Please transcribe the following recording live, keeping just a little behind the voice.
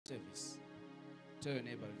service. Tell your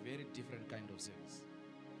neighbor, very different kind of service.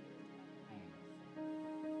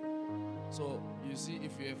 So, you see,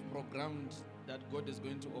 if you have programmed that God is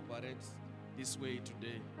going to operate this way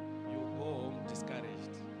today, you go home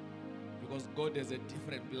discouraged because God has a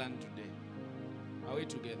different plan today. Are we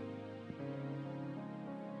together?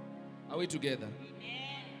 Are we together?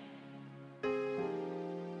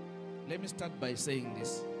 Let me start by saying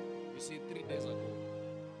this. You see, 3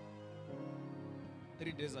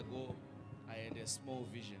 days ago, I had a small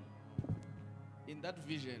vision. In that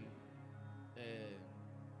vision,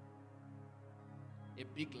 a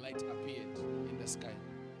big light appeared in the sky.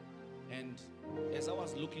 And as I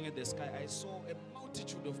was looking at the sky, I saw a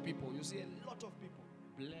multitude of people. You see a lot of people.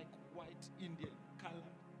 Black, white, Indian, colored,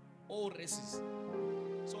 all races.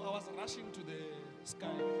 So I was rushing to the sky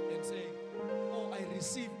and saying, oh, I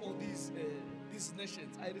receive all these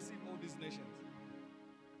nations. I receive all these nations.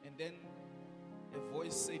 And then a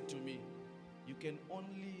voice said to me, you can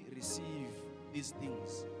only receive these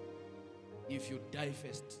things if you die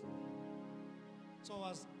first. So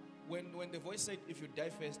when the voice said, if you die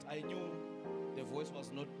first, I knew the voice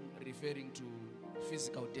was not referring to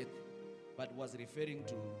physical death, but was referring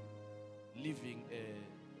to living,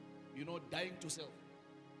 dying to self.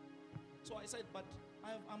 So I said, but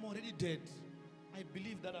I'm already dead. I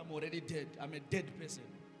believe that I'm already dead. I'm a dead person.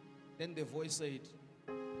 Then the voice said,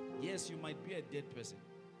 yes, you might be a dead person,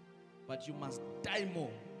 but you must die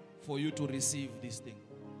more for you to receive this thing.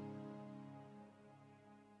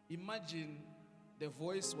 Imagine the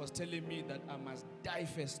voice was telling me that I must die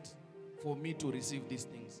first for me to receive these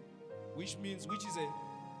things. Which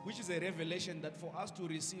is a revelation that for us to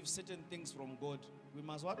receive certain things from God, we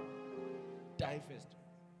must what? Die first.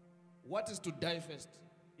 What is to die first?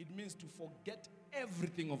 It means to forget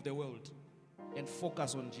everything of the world and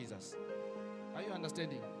focus on Jesus. Are you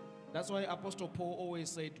understanding? That's why Apostle Paul always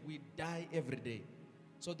said we die every day.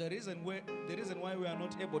 So the reason why we are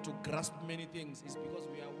not able to grasp many things is because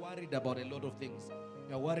we are worried about a lot of things.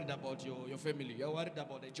 You are worried about your family. You are worried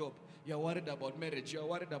about a job. You are worried about marriage. You are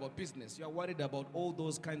worried about business. You are worried about all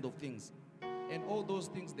those kind of things. And all those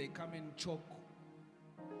things, they come and choke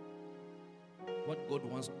what God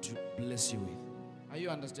wants to bless you with. Are you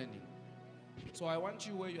understanding? So I want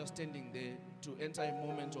you, where you are standing there, to enter a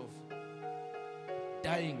moment of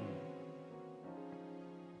dying.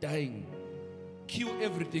 Dying. Kill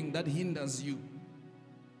everything that hinders you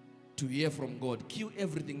to hear from God. Kill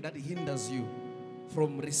everything that hinders you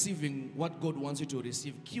from receiving what God wants you to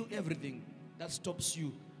receive. Kill everything that stops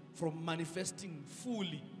you from manifesting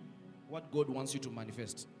fully what God wants you to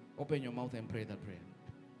manifest. Open your mouth and pray that prayer.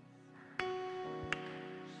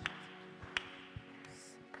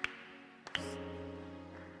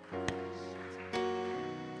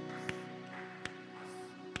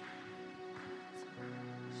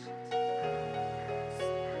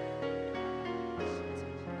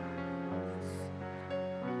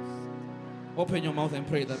 Open your mouth and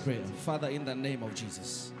pray that prayer. Father, in the name of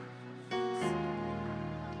Jesus,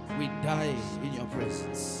 we die in your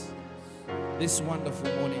presence. This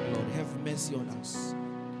wonderful morning, Lord, have mercy on us.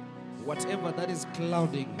 Whatever that is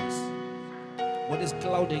clouding us, what is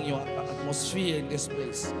clouding your atmosphere in this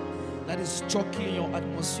place, that is choking your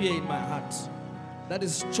atmosphere in my heart, that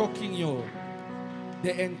is choking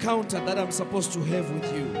the encounter that I'm supposed to have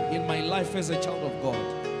with you in my life as a child of God.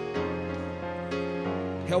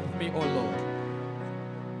 Help me, oh Lord.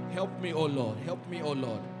 Help me, oh Lord. Help me, oh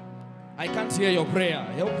Lord. I can't hear your prayer.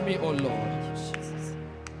 Help me, oh Lord.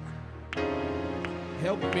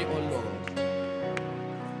 Help me, oh Lord.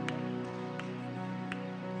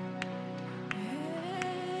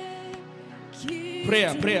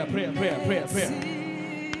 Prayer.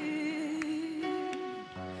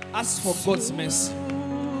 Ask for God's mercy.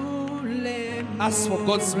 Ask for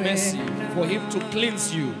God's mercy, for Him to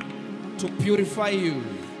cleanse you, to purify you.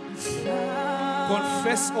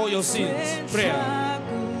 Confess all your sins. Prayer.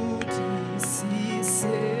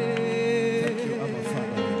 Thank you, Abba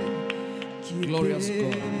Father. Glorious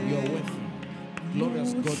God, you are worthy.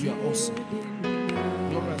 Glorious God, you are awesome.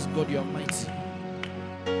 Glorious God, you are mighty.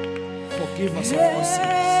 Forgive us of our sins.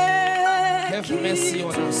 Have mercy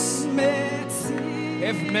on us.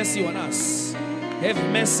 Have mercy on us.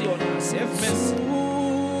 Have mercy on us. Have mercy.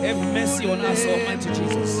 Have mercy on us, Almighty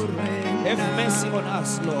Jesus. Have mercy on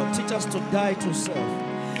us, Lord. Teach us to die to self.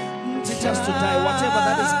 Teach us to die whatever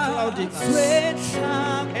that is clouding us.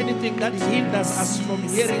 Anything that hinders us from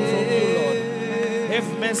hearing from you, Lord.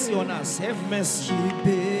 Have mercy on us. Have mercy.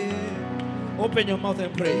 Open your mouth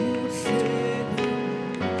and pray.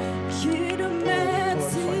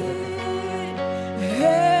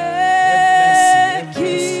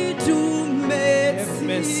 Have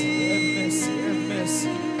mercy. mercy, have mercy,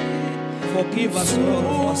 have mercy. Forgive us, Lord,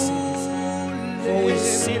 of our sins. For we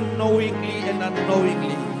sin knowingly and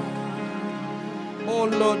unknowingly. Oh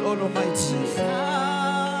Lord, oh Almighty,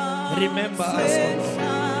 remember us, oh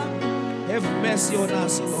Lord. Have mercy on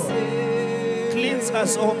us, Lord. Cleanse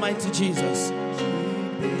us, Almighty Jesus.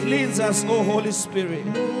 Cleanse us, O Holy Spirit.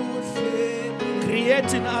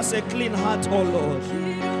 Create in us a clean heart, O Lord.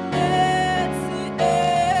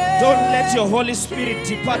 Don't let your Holy Spirit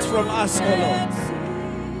depart from us, O Lord.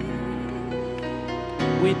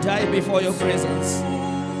 We die before your presence.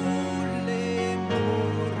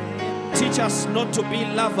 Teach us not to be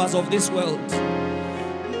lovers of this world,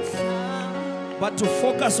 but to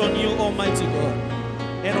focus on you, Almighty God,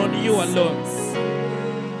 and on you alone.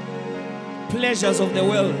 Pleasures of the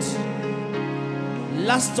world,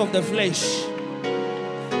 lust of the flesh,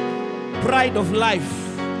 pride of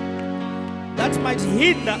life, that might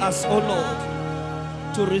hinder us, O Lord,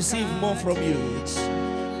 to receive more from you.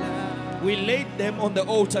 We laid them on the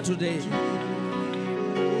altar today.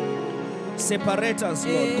 Separate us,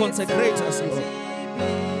 Lord. Consecrate us, Lord,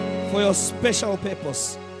 for your special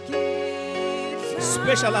purpose,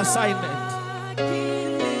 special assignment.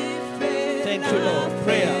 Thank you, Lord.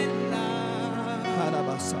 Prayer.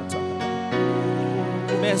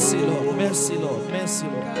 Mercy, Lord. Mercy, Lord. Mercy,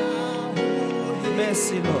 Lord.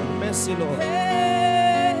 Mercy, Lord. Mercy, Lord.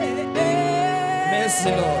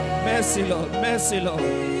 Mercy, Lord. Mercy, Lord. Mercy, Lord.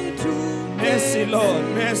 Mercy, Lord.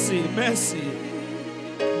 Mercy, mercy.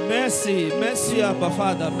 Mercy, mercy, Abba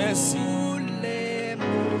Father. Mercy.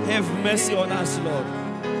 Have mercy on us, Lord.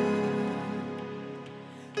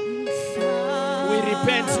 We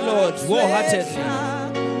repent, Lord, wholeheartedly.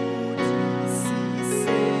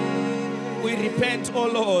 We repent, O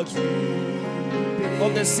Lord,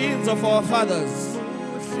 of the sins of our fathers,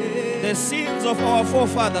 the sins of our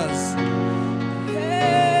forefathers,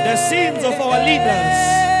 the sins of our leaders,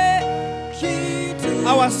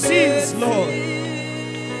 our sins, Lord,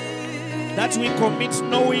 that we commit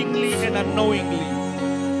knowingly and unknowingly.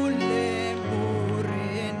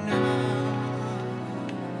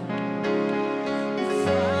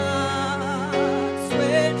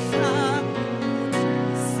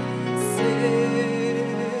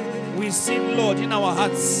 We sin, Lord, in our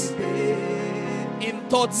hearts, in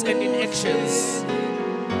thoughts and in actions.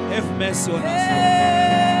 Have mercy on us, Lord.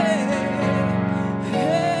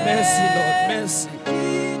 Mercy, Lord, mercy.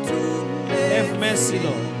 Have mercy,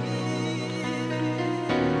 Lord.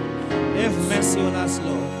 Have mercy on us,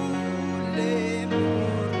 Lord.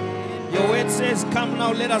 Your word says, come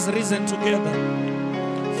now, let us reason together.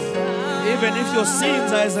 Even if your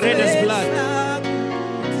sins are as red as blood,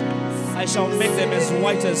 I shall make them as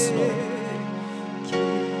white as snow.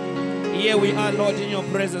 Here we are, Lord, in your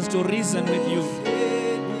presence to reason with you.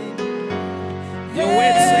 Your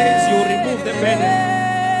word says you remove the burden.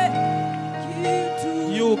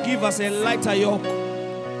 You give us a lighter yoke.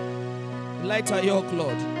 Lighter yoke,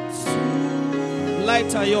 Lord.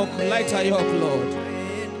 Lighter yoke, Lord.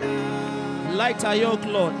 Lighter yoke,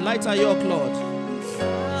 Lord. Lighter yoke, Lord.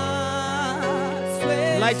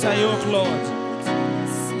 Lighter yoke, Lord.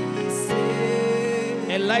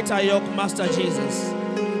 A lighter yoke, Master Jesus.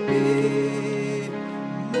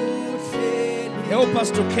 Help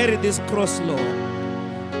us to carry this cross, Lord.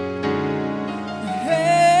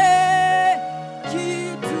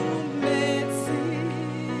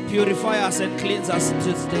 Purify us and cleanse us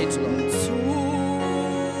this day, Lord.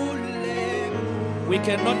 We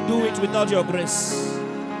cannot do it without your grace.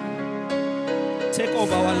 Take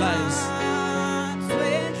over our lives.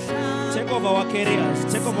 Take over our careers.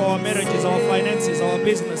 Take over our marriages, our finances, our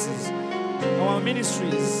businesses, our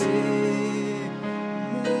ministries.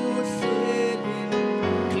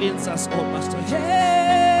 Cleanse us, oh Master Jesus.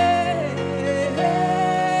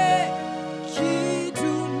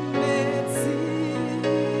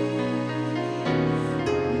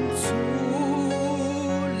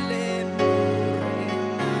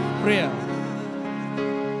 Prayer.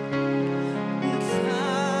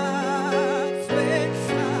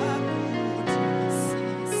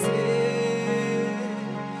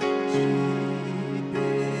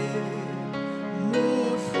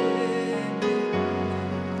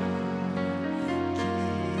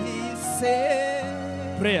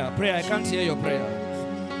 Prayer, I can't hear your prayer.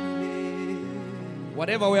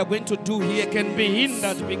 Whatever we are going to do here can be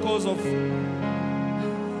hindered because of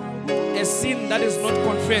a sin that is not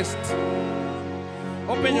confessed.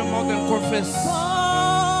 Open your mouth and confess.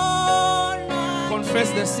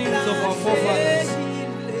 Confess the sins of our forefathers.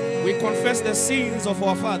 We confess the sins of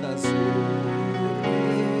our fathers.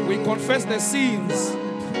 We confess the sins.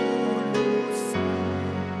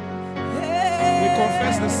 We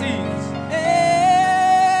confess the sins.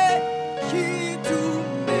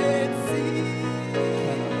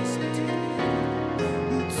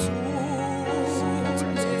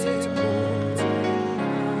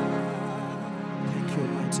 Thank you,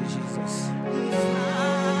 mighty Jesus. We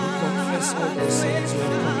confess all the sins we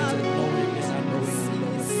have committed, knowingly and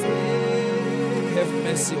unknowingly. Have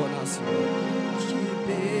mercy on us, Lord.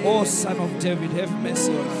 Oh, Son of David, have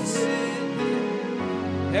mercy on us.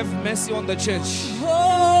 Have mercy on the church.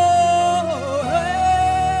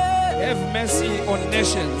 Have mercy on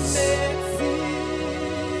nations.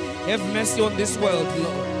 Have mercy on this world,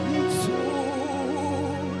 Lord.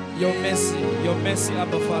 Your mercy,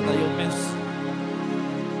 Abba Father, your mercy.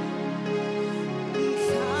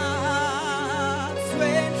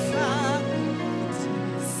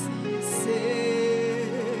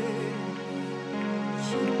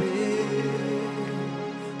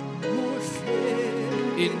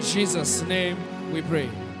 In Jesus' name we pray.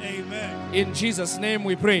 Amen. In Jesus' name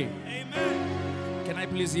we pray. Amen. Can I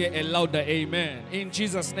please hear a louder amen? In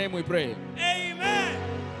Jesus' name we pray. Amen.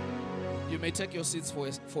 You may take your seats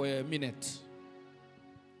for a minute.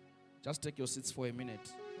 Just take your seats for a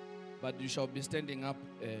minute. But you shall be standing up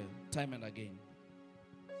time and again.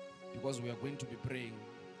 Because we are going to be praying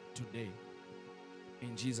today.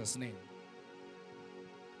 In Jesus' name.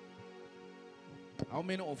 How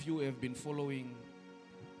many of you have been following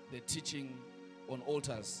the teaching on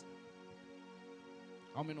altars?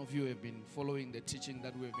 How many of you have been following the teaching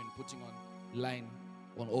that we have been putting online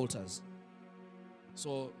on altars?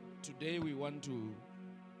 So today we want to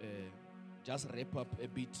just wrap up a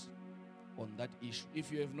bit on that issue.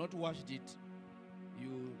 If you have not watched it,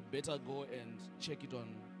 you better go and check it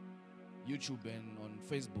on YouTube and on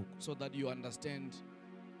Facebook so that you understand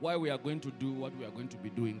why we are going to do what we are going to be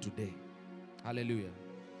doing today. Hallelujah.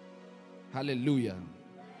 Hallelujah.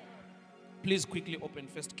 Please quickly open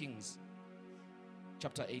 1 Kings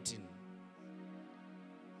chapter 18.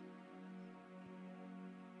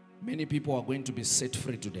 Many people are going to be set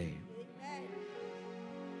free today.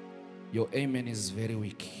 Your amen is very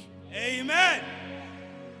weak. Amen.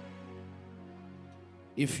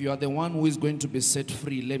 If you are the one who is going to be set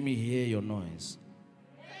free, let me hear your noise.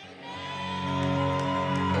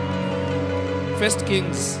 1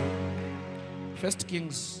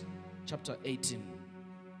 Kings chapter 18,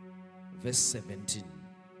 verse 17.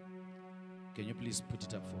 Can you please put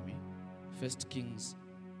it up for me? 1 Kings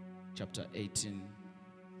chapter 18.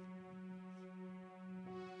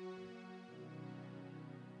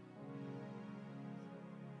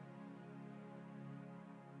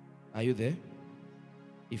 Are you there?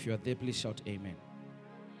 If you are there, please shout amen.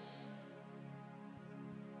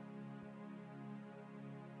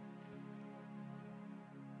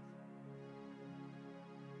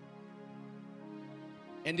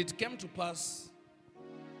 And it came to pass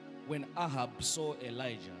when Ahab saw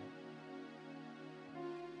Elijah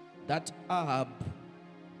that Ahab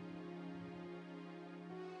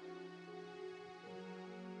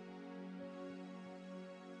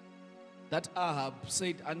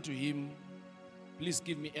said unto him, please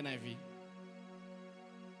give me NIV.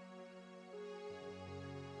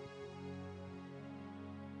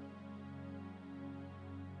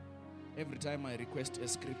 Every time I request a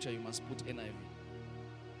scripture, you must put NIV.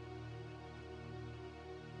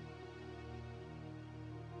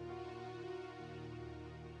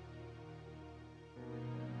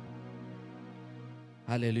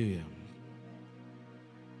 Hallelujah.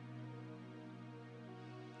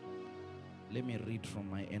 Let me read from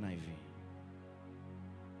my NIV.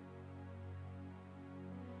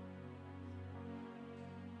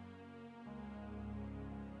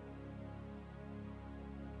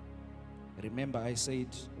 Remember, I said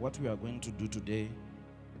what we are going to do today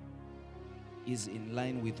is in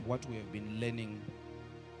line with what we have been learning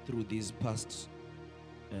through these past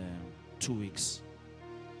 2 weeks.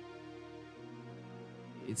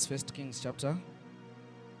 It's 1 Kings chapter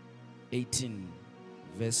 18,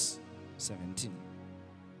 verse 17.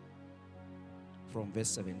 From verse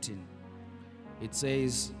 17. It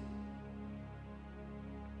says,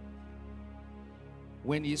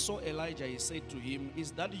 when he saw Elijah, he said to him,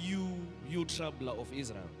 is that you troubler of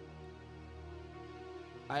Israel?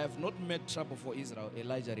 I have not made trouble for Israel,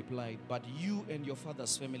 Elijah replied, but you and your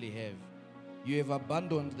father's family have. You have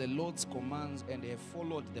abandoned the Lord's commands and have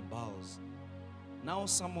followed the Baals. Now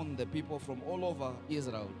summon the people from all over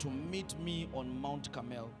Israel to meet me on Mount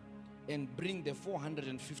Carmel and bring the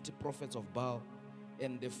 450 prophets of Baal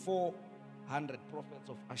and the 400 prophets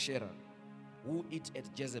of Asherah who eat at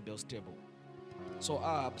Jezebel's table. So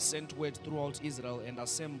Ahab sent word throughout Israel and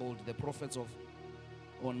assembled the prophets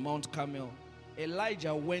on Mount Carmel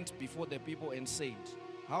Elijah went before the people and said,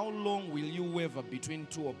 how long will you waver between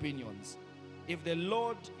two opinions? If the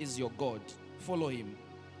Lord is your God, follow him.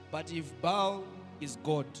 But if Baal is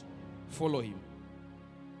God, follow him.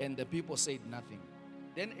 And the people said nothing.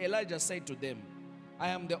 Then Elijah said to them, I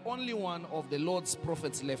am the only one of the Lord's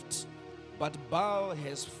prophets left, but Baal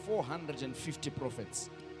has 450 prophets.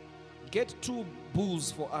 Get 2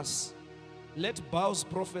 bulls for us. Let Baal's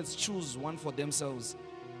prophets choose one for themselves,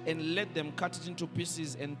 and let them cut it into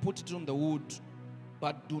pieces and put it on the wood,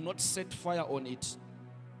 but do not set fire on it.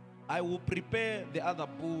 I will prepare the other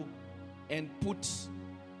bull and put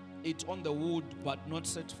it on the wood, but not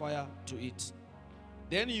set fire to it.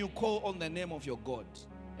 Then you call on the name of your God,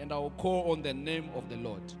 and I will call on the name of the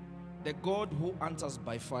Lord. The God who answers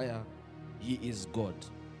by fire, he is God.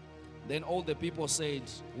 Then all the people said,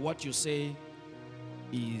 what you say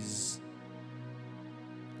is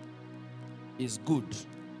good.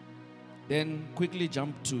 Then quickly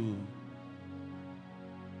jump to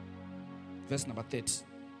verse number 30.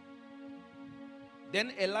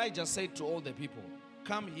 Then Elijah said to all the people,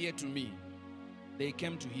 come here to me. They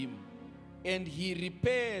came to him, and he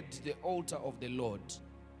repaired the altar of the Lord,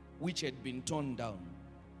 which had been torn down.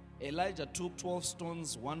 Elijah took 12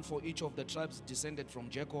 stones, one for each of the tribes descended from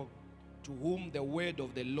Jacob, to whom the word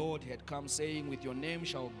of the Lord had come, saying, with your name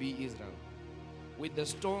shall be Israel. With the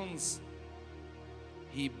stones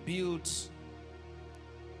he built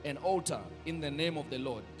an altar in the name of the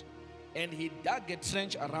Lord, and he dug a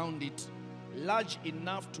trench around it, large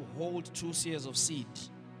enough to hold 2 seahs of seed.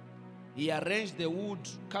 He arranged the wood,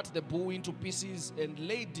 cut the bull into pieces, and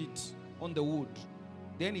laid it on the wood.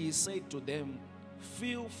 Then he said to them,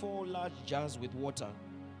 fill 4 large jars with water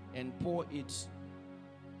and pour it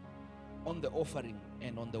on the offering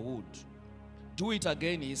and on the wood. Do it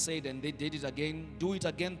again, he said, and they did it again. Do it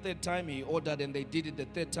again 3rd time, he ordered, and they did it the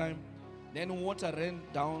 3rd time. Then water ran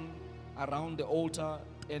down around the altar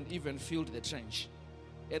and even filled the trench.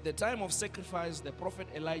 At the time of sacrifice, the prophet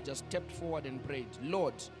Elijah stepped forward and prayed,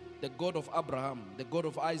 Lord, the God of Abraham, the God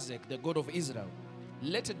of Isaac, the God of Israel,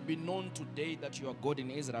 let it be known today that you are God in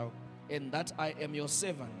Israel, and that I am your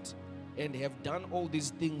servant, and have done all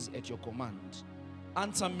these things at your command.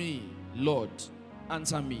 Answer me, Lord,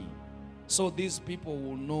 answer me, so these people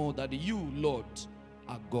will know that you, Lord,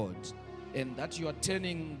 are God, and that you are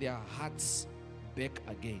turning their hearts back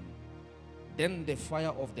again. Then the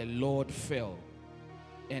fire of the Lord fell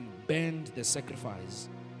and burned the sacrifice,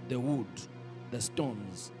 the wood, the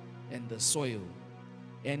stones, and the soil,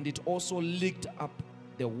 and it also licked up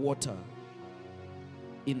the water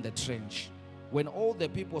in the trench. When all the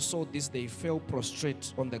people saw this, they fell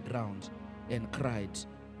prostrate on the ground and cried,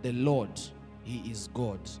 the Lord, he is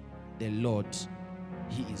God. The Lord,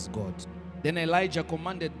 he is God. Then Elijah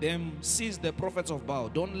commanded them, seize the prophets of Baal.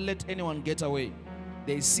 Don't let anyone get away.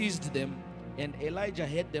 They seized them, and Elijah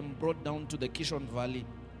had them brought down to the Kishon Valley,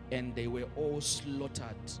 and they were all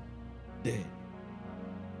slaughtered there.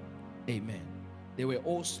 Amen. They were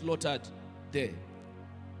all slaughtered there.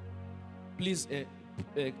 Please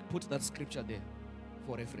put that scripture there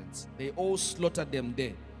for reference. They all slaughtered them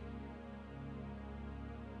there.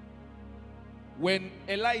 When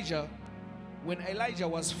Elijah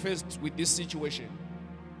was faced with this situation,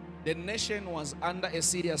 the nation was under a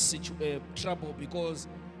serious trouble, because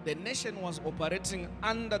the nation was operating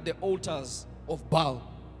under the altars of Baal.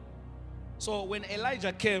 So when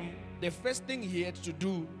Elijah came, the first thing he had to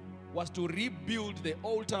do was to rebuild the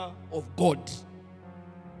altar of God,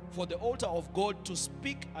 for the altar of God to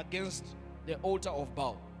speak against the altar of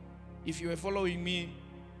Baal. If you were following me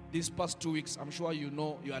these past 2 weeks, I'm sure you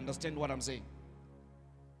understand what I'm saying.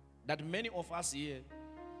 That many of us here,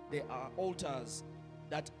 there are altars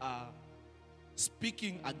that are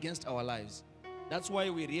speaking against our lives. That's why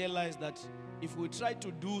we realize that if we try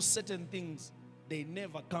to do certain things, they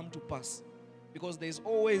never come to pass, because there's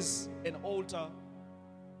always an altar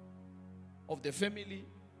of the family,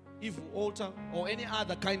 evil altar, or any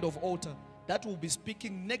other kind of altar that will be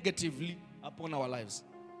speaking negatively upon our lives.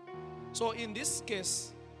 So in this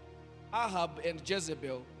case, Ahab and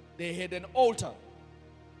Jezebel, they had an altar.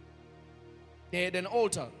 They had an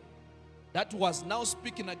altar that was now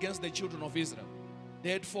speaking against the children of Israel.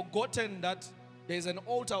 They had forgotten that there's an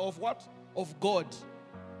altar of what? Of God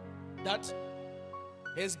that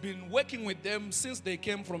has been working with them since they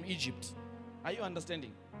came from Egypt. Are you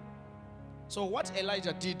understanding? So what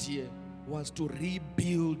Elijah did here was to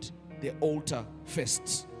rebuild the altar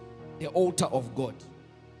first. The altar of God.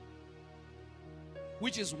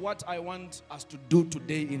 Which is what I want us to do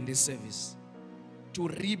today in this service. To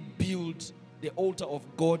rebuild the altar of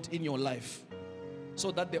God in your life.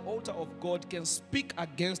 so that the altar of God can speak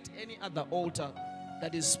against any other altar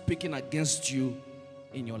that is speaking against you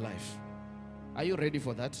in your life. Are you ready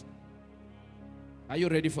for that? Are you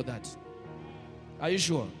ready for that? Are you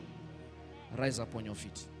sure? Rise up on your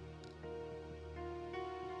feet.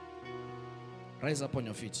 Rise up on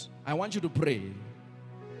your feet. I want you to pray.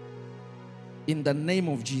 In the name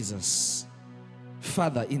of Jesus,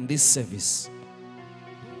 Father, in this service,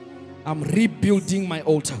 I'm rebuilding my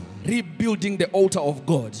altar. Rebuilding the altar of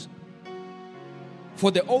God.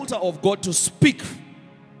 For the altar of God to speak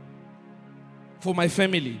for my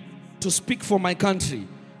family, to speak for my country,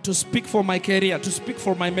 to speak for my career, to speak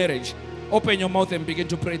for my marriage. Open your mouth and begin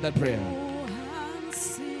to pray that prayer.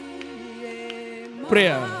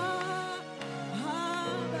 Prayer.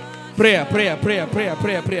 Prayer, prayer, prayer, prayer,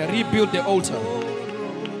 prayer, prayer. Rebuild the altar.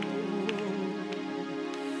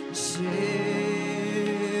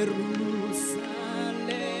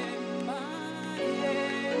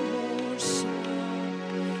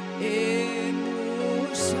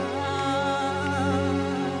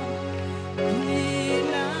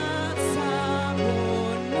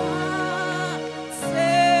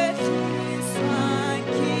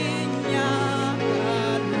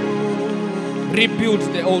 Rebuild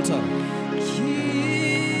the altar.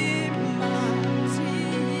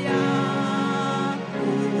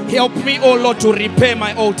 Help me, oh Lord, to repair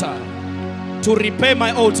my altar. To repair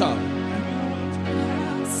my altar.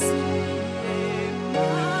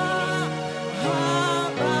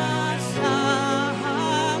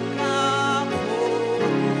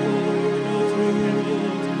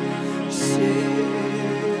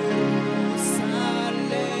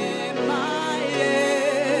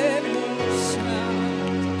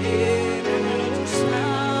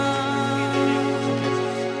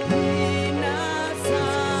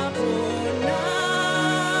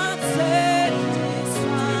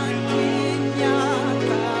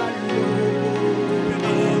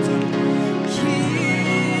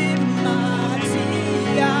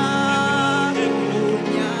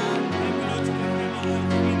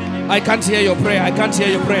 I can't hear your prayer. I can't hear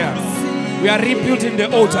your prayer. We are rebuilding the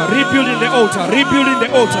altar. Rebuilding the altar. Rebuilding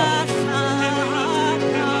the altar.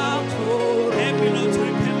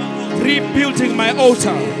 Rebuilding my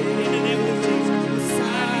altar.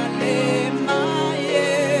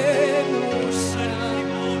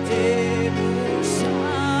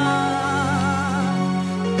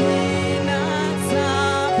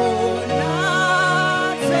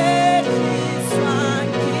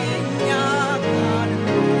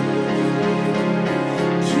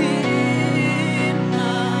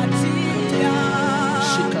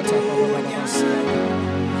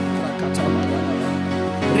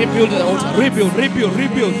 Rebuild the altar. Rebuild, rebuild,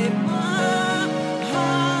 rebuild.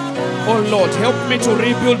 Oh Lord, help me to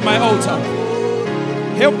rebuild my altar.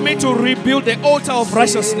 Help me to rebuild the altar of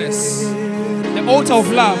righteousness, the altar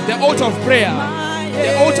of love, the altar of prayer,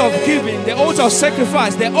 the altar of giving, the altar of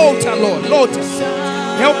sacrifice, the altar, Lord. Lord,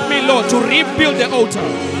 help me, Lord, to rebuild the altar.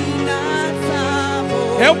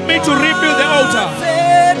 Help me to rebuild the altar.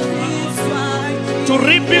 To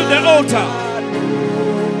rebuild the altar.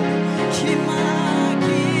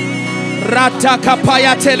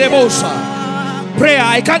 Ratakapaya telebosa. Prayer,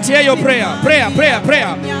 I can't hear your prayer. Prayer, prayer,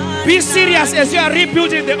 prayer. Be serious as you are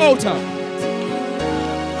rebuilding the altar.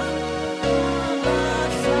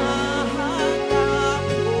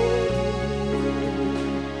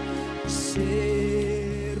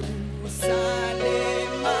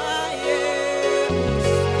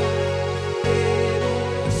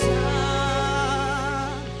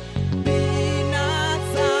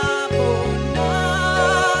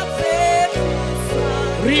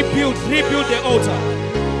 Rebuild the altar.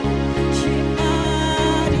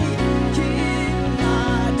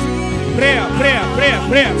 Prayer, prayer, prayer,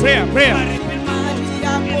 prayer, prayer, prayer.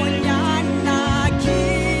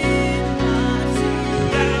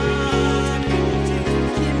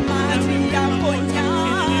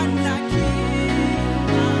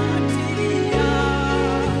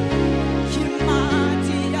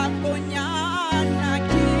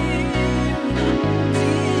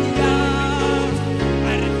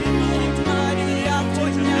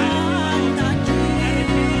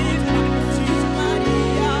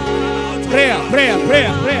 Prayer, prayer,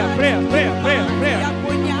 prayer, prayer, prayer, prayer, prayer, prayer.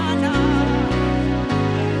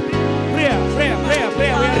 Prayer, prayer, prayer,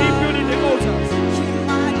 prayer. We are rebuilding the altar.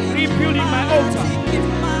 Rebuilding my altar.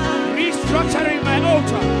 Restructuring my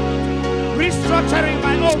altar. Restructuring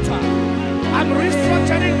my altar. I'm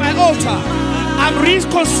restructuring my altar. I'm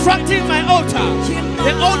reconstructing my altar.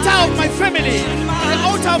 The altar of my family. The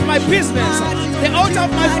altar of my business. The altar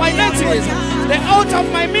of my finances. The altar of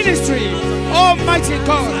my ministry. Almighty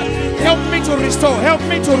God. Help me to restore. Help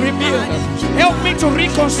me to rebuild. Help me to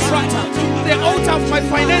reconstruct the altar of my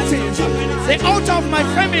finances, the altar of my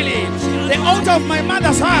family, the altar of my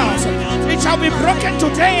mother's house. It shall be broken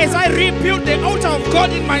today as I rebuild the altar of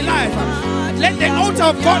God in my life. Let the altar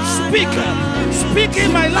of God speak. Speak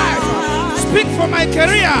in my life. Speak for my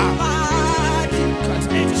career.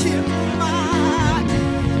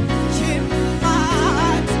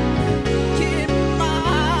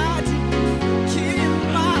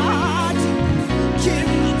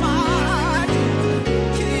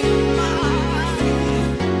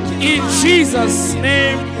 In Jesus'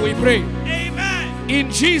 name we pray. Amen.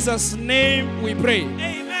 In Jesus' name we pray.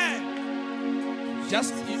 Amen.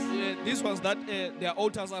 Just these ones that their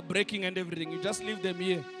altars are breaking and everything, you just leave them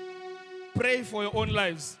here. Pray for your own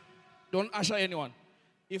lives. Don't usher anyone.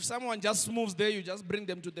 If someone just moves there, you just bring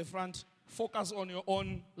them to the front. Focus on your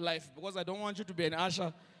own life, because I don't want you to be an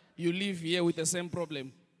usher. You live here with the same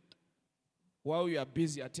problem while you are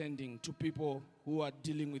busy attending to people who are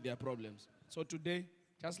dealing with their problems. So today,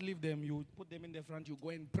 just leave them. You put them in the front. You go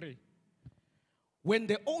and pray. When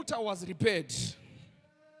the altar was repaired,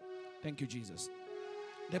 thank you, Jesus.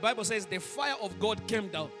 The Bible says the fire of God came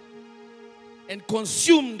down and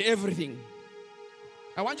consumed everything.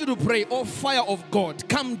 I want you to pray, oh fire of God,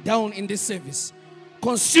 come down in this service.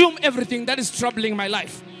 Consume everything that is troubling my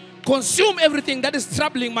life. Consume everything that is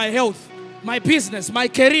troubling my health, my business, my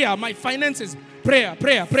career, my finances. Prayer,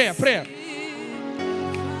 prayer, prayer, prayer.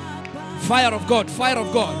 Fire of God, fire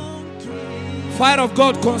of God. Fire of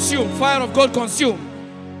God consume, fire of God consume.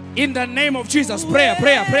 In the name of Jesus, prayer,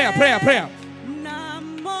 prayer, prayer, prayer, prayer.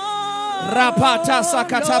 Rapata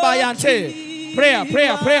sakatabayante. Prayer,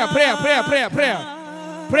 prayer, prayer, prayer, prayer, prayer, prayer.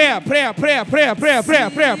 Prayer, prayer, prayer, prayer, prayer, prayer,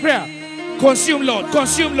 prayer, prayer. Consume, Lord,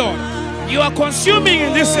 consume, Lord. You are consuming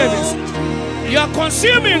in this service. You are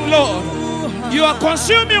consuming, Lord. You are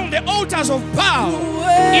consuming the altars of power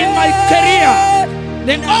in my career,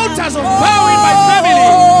 the altars of power in my family,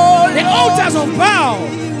 the altars of power.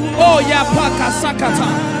 Oh, Yapaka Sakata.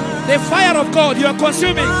 The fire of God, you are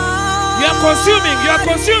consuming. You are consuming. You are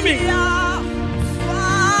consuming.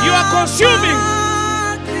 You are consuming.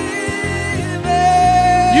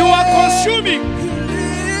 You are consuming.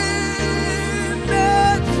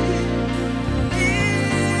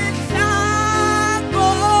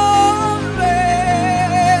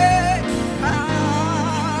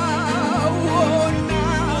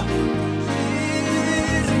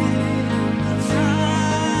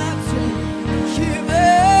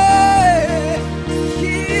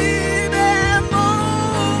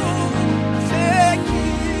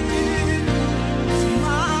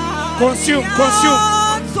 Consume, consume.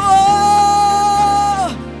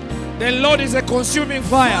 The Lord is a consuming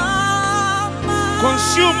fire.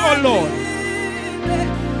 Consume, oh Lord.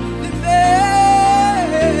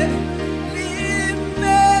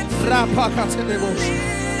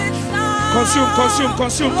 Consume, consume,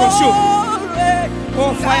 consume, consume.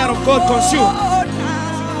 Oh, fire of God, consume.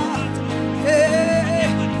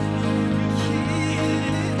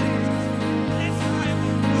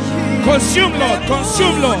 Consume, Lord.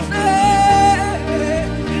 Consume, Lord.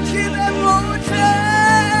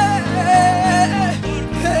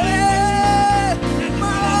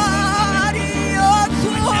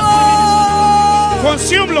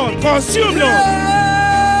 Consume, Lord. Consume, Lord.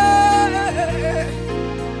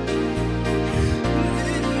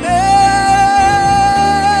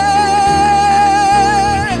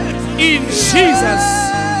 In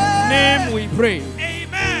Jesus' name we pray.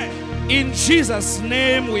 In Jesus'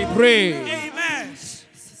 name we pray. Amen.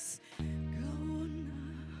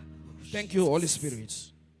 Thank you, Holy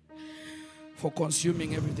Spirit, for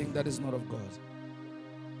consuming everything that is not of God.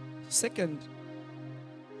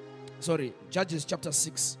 Judges chapter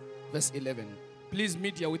 6, verse 11. Please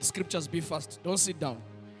meet here with scriptures, be fast. Don't sit down.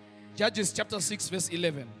 Judges chapter 6, verse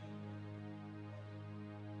 11.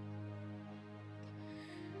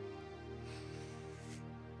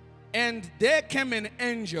 And there came an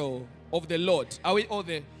angel of the Lord. Are we all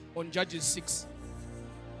there on Judges 6?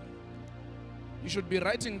 You should be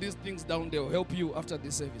writing these things down. They will help you after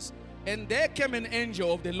this service. And there came an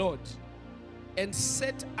angel of the Lord and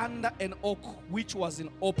sat under an oak which was in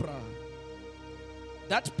Ophrah,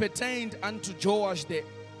 that pertained unto Joash the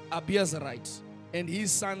Abiezrite, and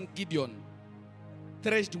his son Gideon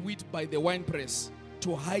threshed wheat by the winepress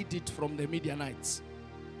to hide it from the Midianites.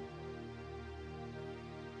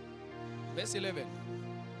 Verse 11.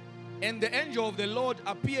 And the angel of the Lord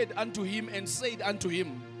appeared unto him and said unto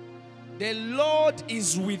him, the Lord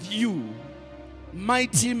is with you,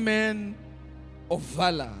 mighty man of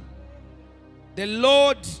valor. The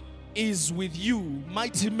Lord is with you,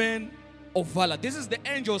 mighty man of valor. This is the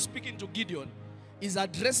angel speaking to Gideon. Is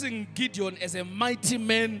addressing Gideon as a mighty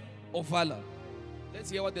man of valor.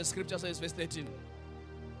 Let's hear what the scripture says, verse 13.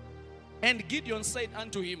 And Gideon said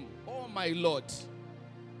unto him, O my Lord,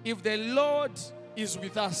 if the Lord is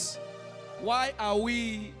with us, why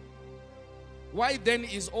then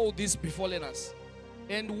is all this befallen us?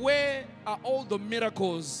 And where are all the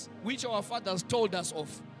miracles which our fathers told us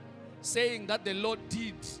of, saying that the Lord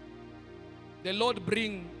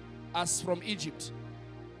bring us from Egypt?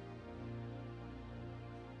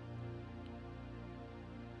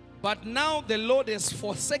 But now the Lord has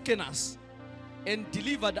forsaken us and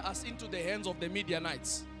delivered us into the hands of the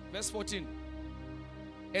Midianites. Verse 14.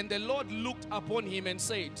 And the Lord looked upon him and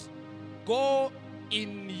said, Go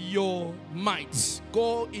in your might,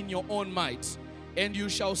 go in your own might, and you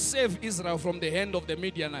shall save Israel from the hand of the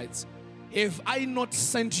Midianites. Have I not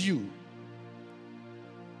sent you?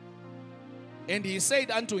 And he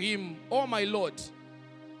said unto him, O my Lord,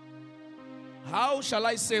 how shall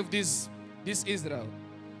I save this Israel?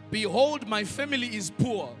 Behold, my family is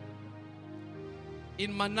poor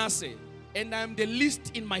in Manasseh, and I am the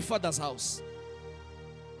least in my father's house.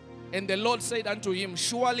 And the Lord said unto him,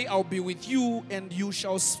 Surely I'll be with you, and you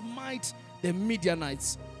shall smite the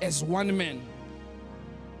Midianites as one man.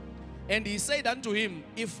 And he said unto him,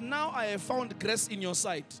 If now I have found grace in your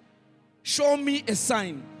sight, show me a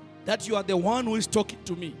sign that you are the one who is talking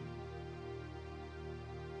to me.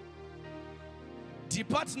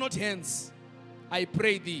 Depart not hence, I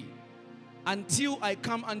pray thee, until I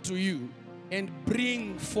come unto you and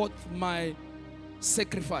bring forth my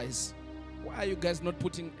sacrifice. Why are you guys not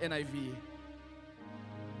putting NIV?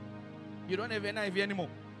 You don't have NIV anymore?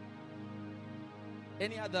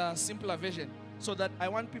 Any other simpler version? So that I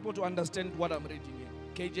want people to understand what I'm reading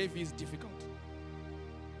here. KJV is difficult.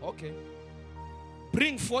 Okay.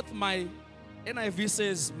 Bring forth my, NIV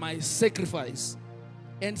says, my sacrifice,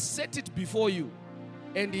 and set it before you.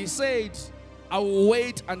 And he said, I will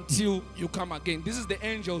wait until you come again. This is the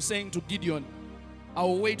angel saying to Gideon, I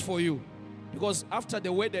will wait for you. Because after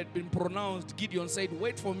the word had been pronounced, Gideon said,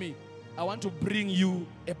 wait for me. I want to bring you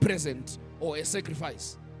a present or a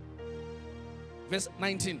sacrifice. Verse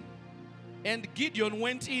 19. And Gideon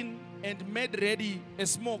went in and made ready a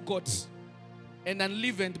small goat and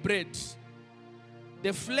unleavened bread.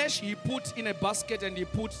 The flesh he put in a basket, and he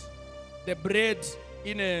put the bread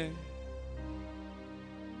in a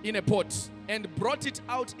pot, and brought it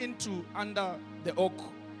out into under the oak,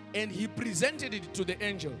 and he presented it to the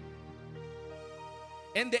angel.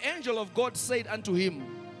 And the angel of God said unto him,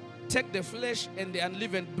 Take the flesh and the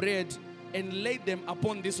unleavened bread, and lay them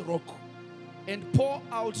upon this rock, and pour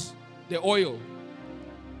out the oil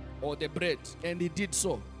or the bread. And he did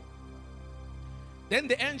so. Then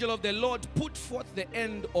the angel of the Lord put forth the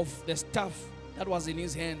end of the staff that was in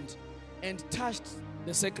his hand, and touched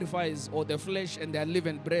the sacrifice or the flesh and the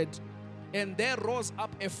unleavened bread, and there rose up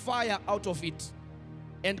a fire out of it,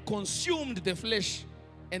 and consumed the flesh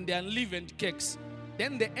and the unleavened cakes.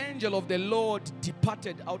 Then the angel of the Lord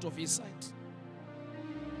departed out of his sight.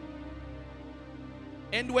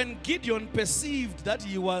 And when Gideon perceived that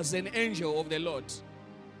he was an angel of the Lord,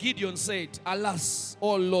 Gideon said, Alas,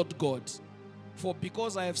 O Lord God, for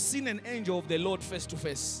because I have seen an angel of the Lord face to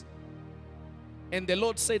face. And the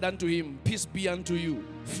Lord said unto him, Peace be unto you,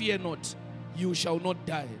 fear not, you shall not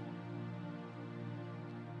die.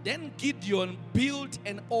 Then Gideon built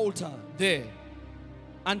an altar there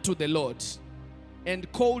unto the Lord,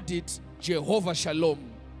 and called it Jehovah Shalom.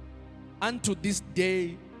 Unto this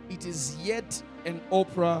day it is yet an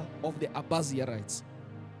opera of the Abiezrites.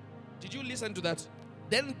 Did you listen to that?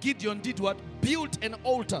 Then Gideon did what? Built an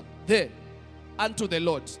altar there unto the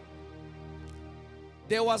Lord.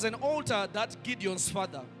 There was an altar that Gideon's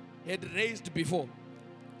father had raised before.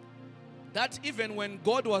 That even when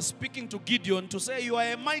God was speaking to Gideon to say, you are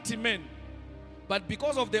a mighty man, but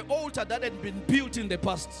because of the altar that had been built in the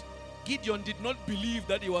past, Gideon did not believe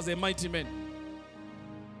that he was a mighty man.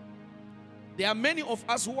 There are many of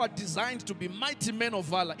us who are designed to be mighty men of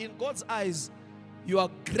valor. In God's eyes, you are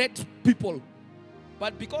great people.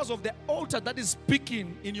 But because of the altar that is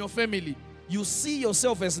speaking in your family, you see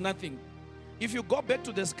yourself as nothing. If you go back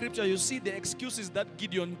to the scripture, you see the excuses that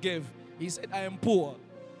Gideon gave. He said, I am poor.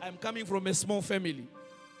 I am coming from a small family.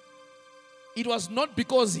 It was not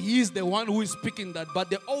because he is the one who is speaking that, but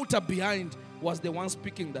the altar behind was the one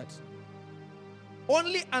speaking that.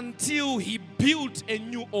 Only until he built a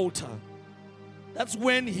new altar, that's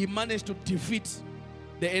when he managed to defeat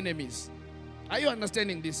the enemies. Are you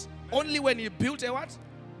understanding this? Only when he built a what?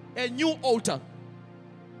 A new altar.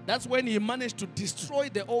 That's when he managed to destroy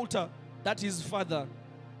the altar that his father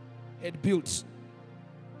had built.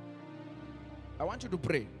 I want you to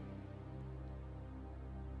pray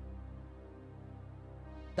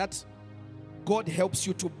that God helps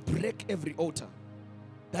you to break every altar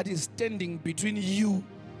that is standing between you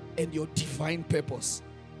and your divine purpose.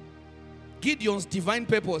 Gideon's divine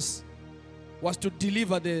purpose was to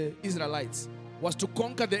deliver the Israelites, was to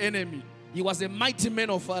conquer the enemy. He was a mighty man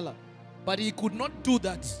of valor, but he could not do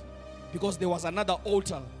that because there was another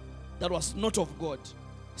altar that was not of God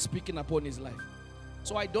speaking upon his life.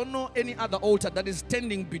 So I don't know any other altar that is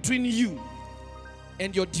standing between you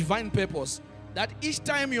and your divine purpose, that each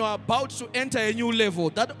time you are about to enter a new level,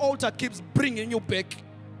 that altar keeps bringing you back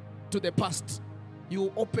to the past.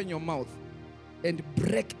 You open your mouth and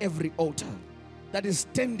break every altar that is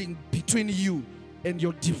standing between you and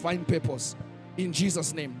your divine purpose. In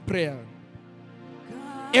Jesus' name, prayer.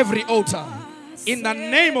 Every altar, in the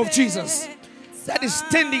name of Jesus, that is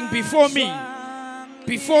standing before me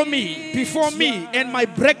and my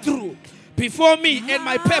breakthrough, before me and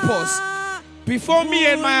my purpose, before me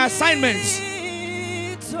and my assignments,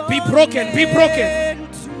 be broken, be broken.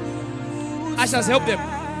 Ushers, help them.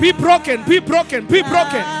 Be broken, be broken, be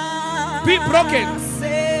broken, be broken,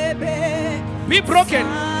 be broken,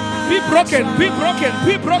 be broken, be broken,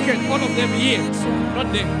 be broken. All of them here,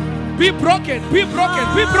 not there. Be broken, be broken,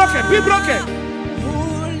 be broken, be broken.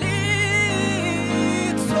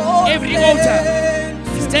 Every altar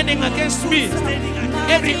standing against me,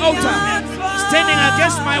 every altar standing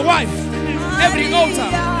against my wife, every altar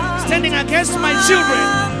standing against my children,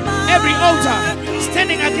 every altar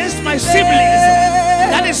standing against my siblings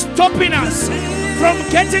that is stopping us from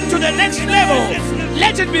getting to the next level,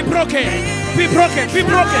 let it be broken, be broken, be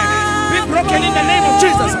broken, be broken in the name of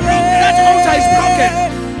Jesus. That altar is broken.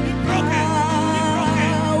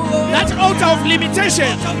 That altar of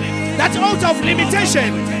limitation, that altar of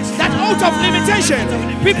limitation, that altar of limitation,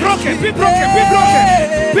 be broken, be broken, be broken,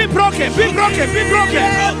 be broken, be broken, be broken,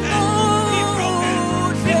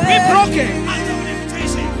 be broken.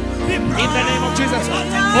 In the name of Jesus,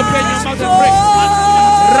 open your mouth and pray.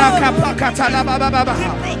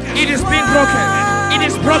 It is being broken. It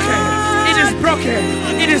is broken. It is broken.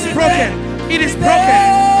 It is broken. It is broken.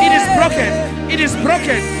 It is broken. It is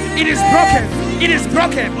broken. It is broken. It is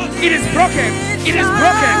broken. It is broken. It is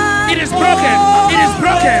broken. It is broken. It is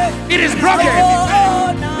broken. It is broken.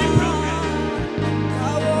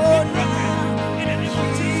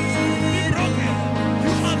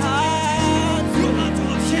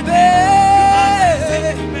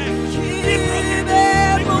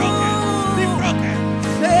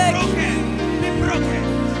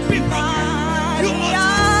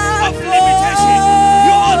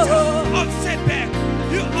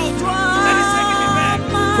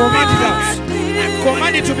 Command it out.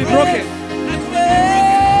 Command it to be broken.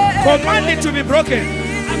 Command it to be broken.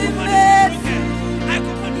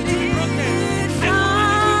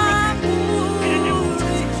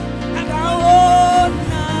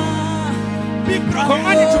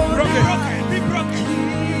 Command it to be broken.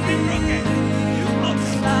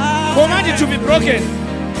 Command it to be broken.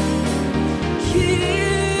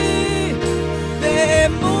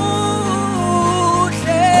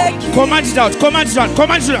 Command it out. Command it out.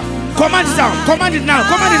 Command it out. Command it down. Command it now.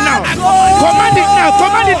 Command it now. Command it now.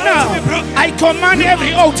 Command it now. I command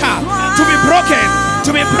every altar to be broken.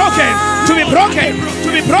 To be broken. To be broken. To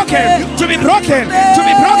be broken. To be broken. To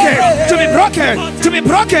be broken. To be broken. To be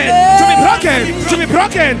broken. To be broken. To be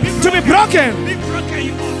broken. To be broken.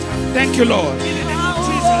 Thank you, Lord.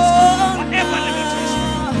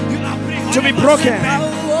 To be broken.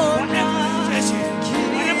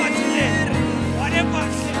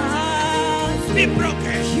 Be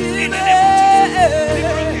broken. In the name of Jesus. Be broken.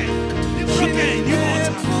 Be broken. You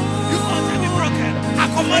altar. You altar. Be broken. I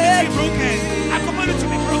command it to be broken. I command it to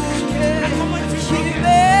be broken. I command it to be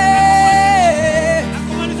broken. I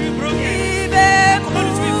command it to be broken. I command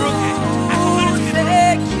it to be broken. I command it to be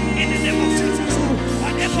broken. In the name of Jesus.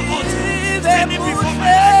 Whatever altar standing before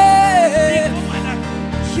my life, before my life,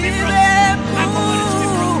 be broken. I command it to be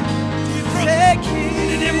broken. To be broken. In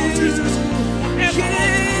the name of Jesus. Whatever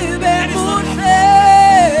altar that is not of God,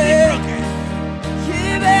 be broken. In the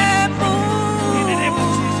name of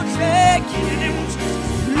Jesus. In the name of Jesus.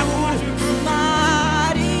 I command you to be broken.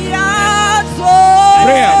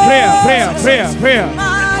 Prayer, prayer, prayer, prayer, prayer.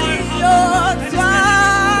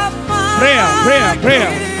 Prayer, prayer,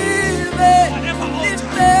 prayer.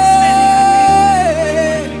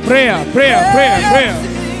 Prayer, prayer, prayer, prayer.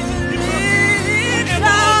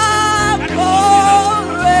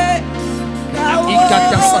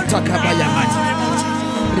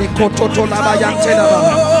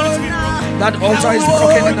 That altar is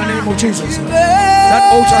broken in the name of Jesus. That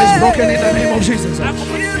altar is broken in the name of Jesus.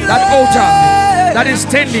 That altar that is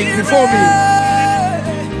standing before me.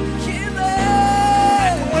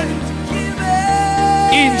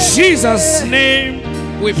 In Jesus'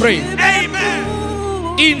 name we pray.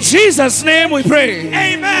 Amen. In Jesus' name we pray.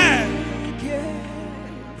 Amen.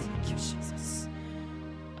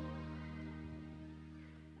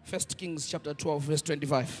 1 Kings chapter 12 verse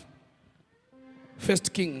 25. 1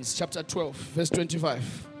 Kings chapter 12 verse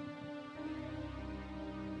 25.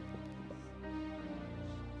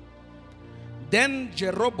 Then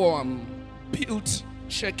Jeroboam built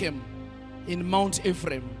Shechem in Mount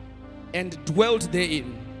Ephraim and dwelt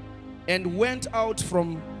therein, and went out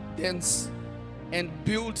from thence and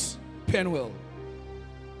built Penuel.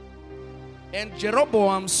 And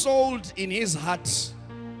Jeroboam sold in his heart,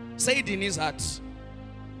 said in his heart,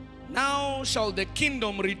 now shall the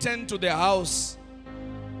kingdom return to the house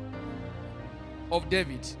of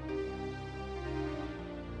David.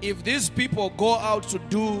 If these people go out to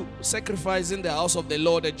do sacrifice in the house of the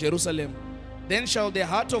Lord at Jerusalem, then shall the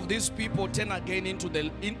heart of these people turn again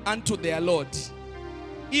unto their Lord,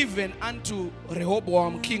 even unto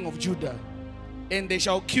Rehoboam king of Judah, and they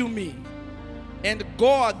shall kill me, and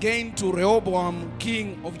go again to Rehoboam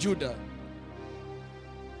king of Judah.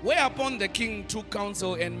 Whereupon the king took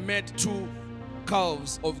counsel and made 2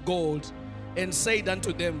 calves of gold, and said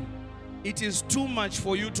unto them, it is too much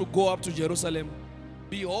for you to go up to Jerusalem.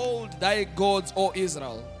 Behold thy gods, O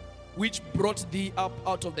Israel, which brought thee up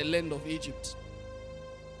out of the land of Egypt.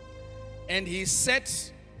 And he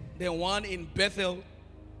set the one in Bethel,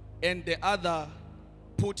 and the other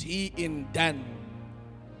put he in Dan.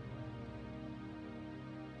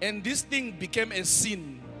 And this thing became a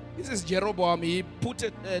sin. This is Jeroboam. He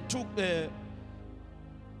took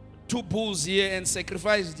 2 bulls here and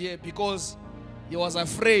sacrificed here because he was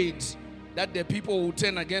afraid that the people would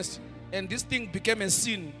turn against him. And this thing became a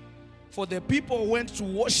sin, for the people went to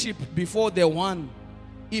worship before the one,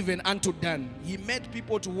 even unto Dan. He made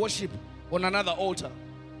people to worship on another altar.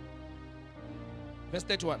 Verse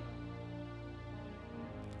 31.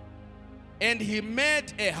 And he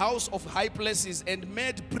made a house of high places, and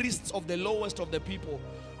made priests of the lowest of the people,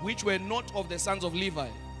 which were not of the sons of Levi.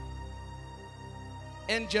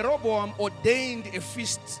 And Jeroboam ordained a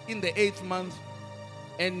feast in the 8th month,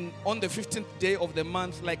 and on the 15th day of the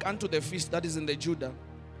month, like unto the feast that is in the Judah.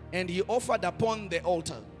 And he offered upon the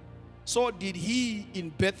altar. So did he in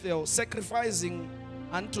Bethel, sacrificing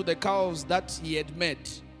unto the cows that he had made.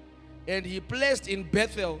 And he placed in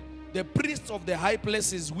Bethel the priests of the high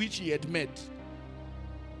places which he had made.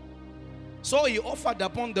 So he offered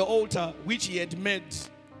upon the altar which he had made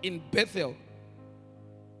in Bethel,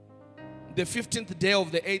 the 15th day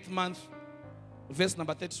of the 8th month. Verse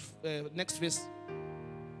number 30, next verse.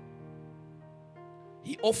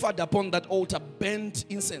 He offered upon that altar burnt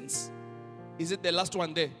incense. Is it the last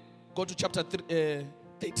one there? Go to chapter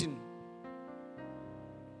 13.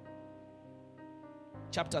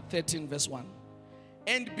 Chapter 13 verse 1.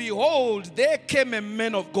 And behold, there came a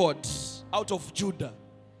man of God out of Judah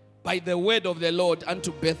by the word of the Lord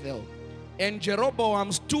unto Bethel. And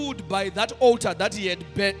Jeroboam stood by that altar that he had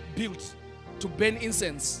built to burn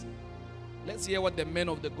incense. Let's hear what the man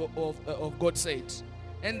of God said.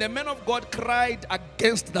 And the man of God cried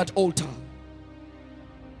against that altar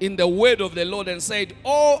in the word of the Lord, and said,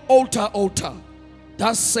 O altar, altar,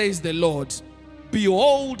 thus says the Lord,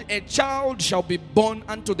 behold, a child shall be born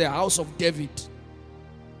unto the house of David,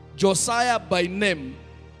 Josiah by name,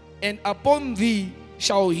 and upon thee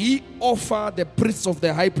shall he offer the priests of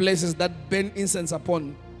the high places that burn incense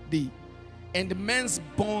upon thee, and men's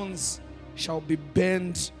bones shall be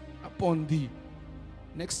burned upon thee.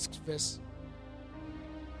 Next verse.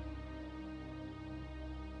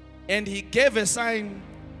 And he gave a sign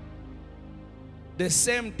the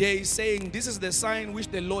same day, saying, this is the sign which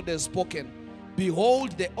the Lord has spoken.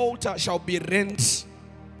 Behold, the altar shall be rent,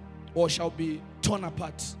 or shall be torn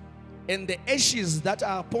apart, and the ashes that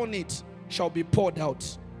are upon it shall be poured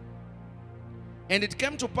out. And it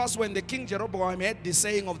came to pass, when the king Jeroboam heard the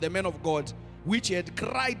saying of the man of God, which he had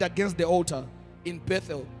cried against the altar in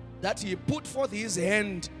Bethel, that he put forth his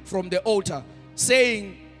hand from the altar,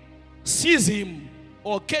 saying, seize him,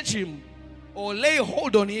 or catch him, or lay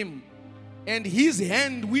hold on him. And his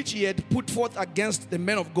hand which he had put forth against the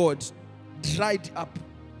man of God dried up,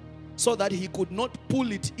 so that he could not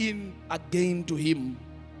pull it in again to him.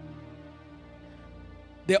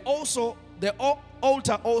 The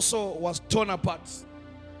altar also was torn apart,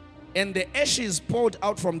 and the ashes poured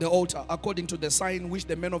out from the altar, according to the sign which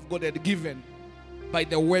the man of God had given by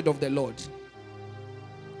the word of the Lord.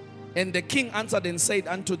 And the king answered and said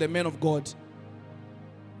unto the man of God,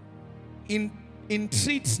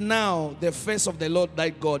 entreat now the face of the Lord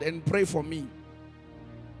thy God, and pray for me,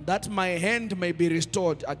 that my hand may be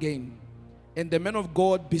restored again. And the man of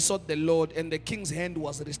God besought the Lord, and the king's hand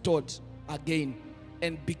was restored again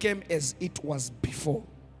and became as it was before.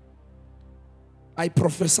 I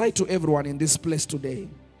prophesy to everyone in this place today.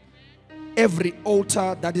 Every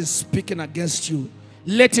altar that is speaking against you,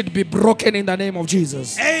 let it be broken in the name of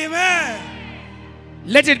Jesus. Amen.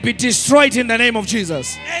 Let it be destroyed in the name of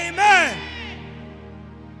Jesus. Amen.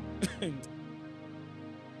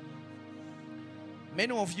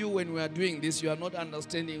 Many of you, when we are doing this, you are not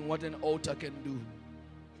understanding what an altar can do.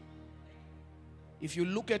 If you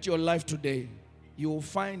look at your life today, you will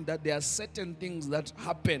find that there are certain things that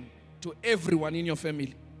happen to everyone in your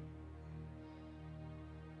family.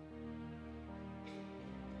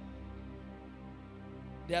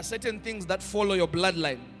 There are certain things that follow your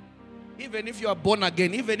bloodline. Even if you are born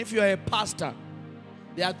again, even if you are a pastor,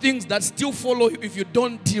 there are things that still follow you if you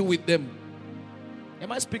don't deal with them.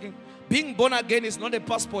 Am I speaking? Being born again is not a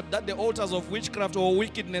passport that the altars of witchcraft or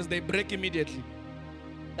wickedness, they break immediately.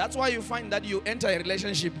 That's why you find that you enter a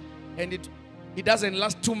relationship and it doesn't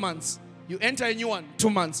last 2 months. You enter a new one, 2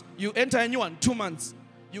 months. You enter a new one, 2 months.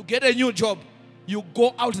 You get a new job. You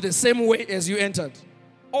go out the same way as you entered.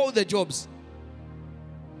 All the jobs.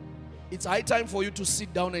 It's high time for you to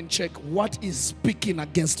sit down and check what is speaking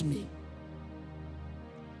against me.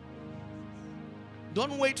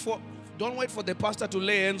 Don't wait for the pastor to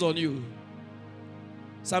lay hands on you.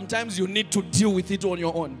 Sometimes you need to deal with it on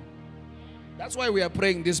your own. That's why we are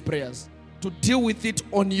praying these prayers. To deal with it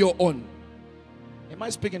on your own. Am I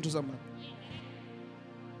speaking to someone?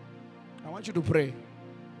 I want you to pray.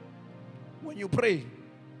 When you pray,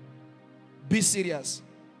 be serious.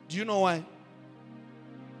 Do you know why?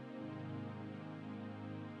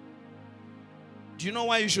 Do you know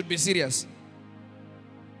why you should be serious?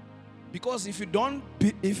 Because if you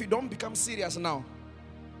don't become serious now,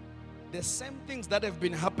 the same things that have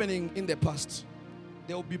been happening in the past,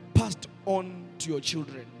 they will be passed on to your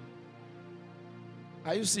children.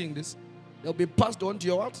 Are you seeing this? They'll be passed on to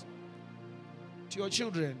your what? To your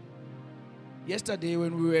children. Yesterday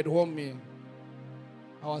when we were at home here,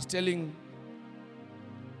 I was telling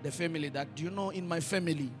the family that, do you know, in my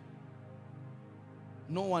family,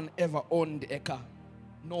 no one ever owned a car.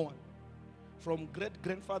 No one. From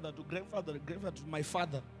great-grandfather to grandfather to my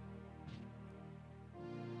father.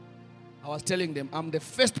 I was telling them, I'm the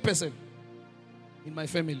first person in my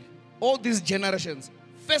family. All these generations,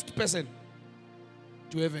 first person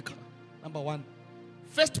to have a car. Number one.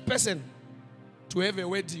 First person to have a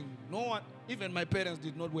wedding. No one, even my parents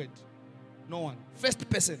did not wed. No one. First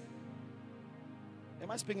person.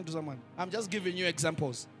 Am I speaking to someone? I'm just giving you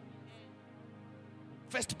examples.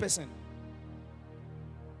 First person.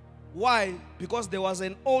 Why? Because there was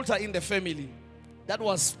an altar in the family that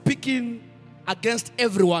was speaking against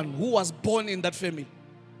everyone who was born in that family.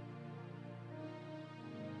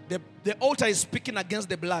 The altar is speaking against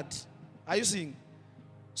the blood. Are you seeing?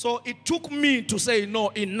 So it took me to say, no,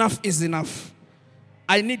 enough is enough.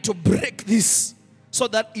 I need to break this so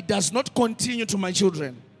that it does not continue to my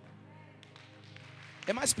children.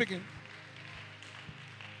 Am I speaking?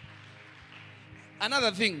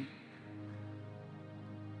 Another thing.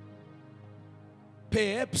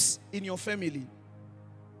 Perhaps in your family,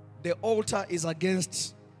 the altar is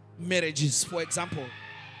against marriages, for example.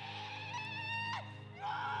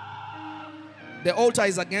 The altar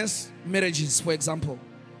is against marriages, for example.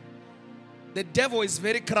 The devil is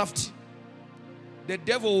very crafty. The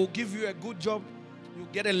devil will give you a good job. You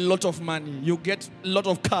get a lot of money. You get a lot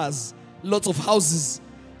of cars, lots of houses,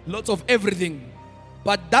 lots of everything.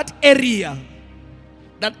 But that area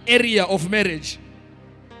of marriage,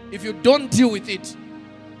 if you don't deal with it,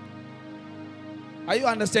 are you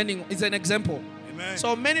understanding? It's an example. Amen.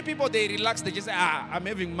 So many people, they relax. They just say, I'm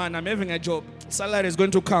having money, I'm having a job. Salary is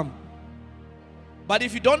going to come. But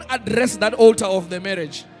if you don't address that altar of the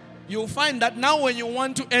marriage, you'll find that now when you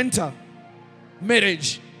want to enter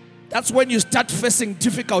marriage, that's when you start facing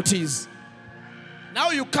difficulties.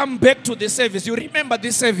 Now you come back to the service. You remember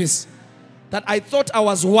this service that I thought I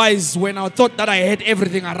was wise when I thought that I had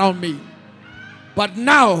everything around me. But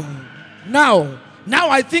now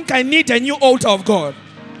I think I need a new altar of God.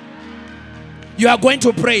 You are going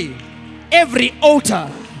to pray. Every altar.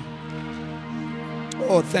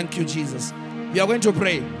 Oh, thank you, Jesus. You are going to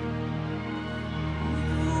pray.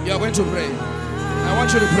 You are going to pray. I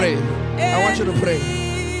want you to pray. I want you to pray.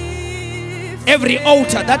 Every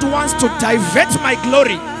altar that wants to divert my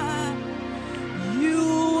glory,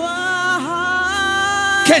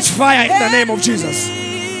 catch fire in the name of Jesus.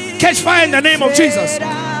 Catch fire in the name of Jesus.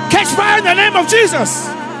 Catch fire in the name of Jesus.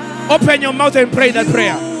 Open your mouth and pray that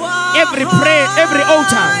prayer. Every prayer, every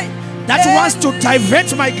altar that wants to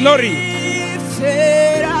divert my glory.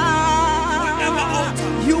 Lifted up.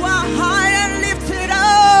 You are high and lifted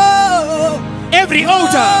up. Every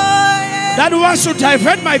altar that wants to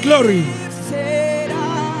divert my glory,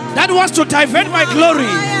 that wants to divert my glory.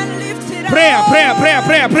 Prayer, prayer, prayer,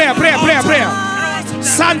 prayer, prayer, prayer, prayer, prayer.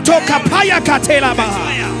 Santo kapaya katela baha.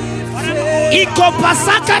 Iko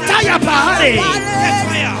pasaka taya bahare.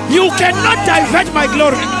 You cannot divert my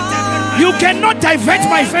glory. You cannot divert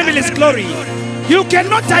my family's glory. You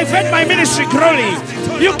cannot divert my ministry glory.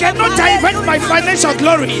 You cannot divert my financial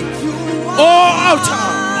glory. Oh altar,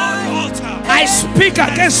 I speak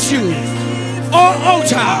against you. Oh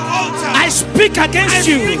altar, I speak against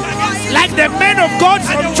you. Like the men of God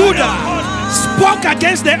from Judah spoke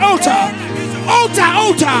against the altar. Altar,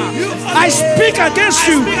 altar, I speak against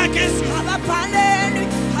you.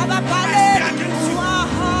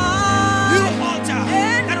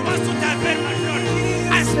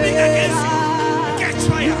 Speak against you. Catch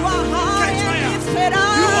fire. Catch fire.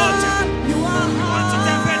 You altar. You want to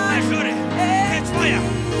divert my glory. Catch fire.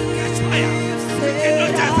 Catch fire. You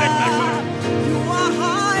cannot divert my glory. You are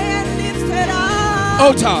high and lifted up.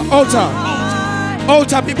 Altar, altar,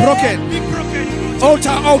 altar, be broken. Be broken.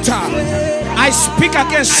 Altar, altar, I speak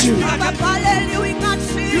against you.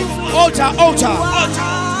 Altar, altar,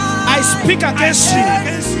 I speak against you.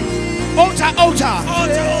 Altar, altar,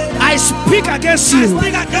 I speak against you.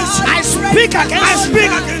 I speak against you.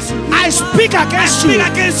 I speak against you.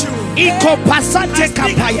 Iko pasante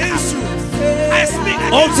kapaya.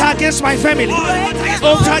 Altar against my family.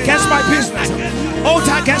 Altar against my business.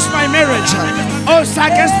 Altar against my marriage. Altar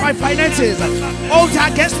against my finances.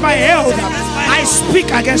 Altar against my health. I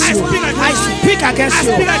speak against you. I speak against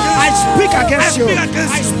you. I speak against you. I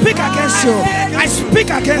speak against you. I speak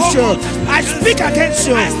against you. I speak against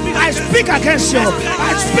you. I speak against you.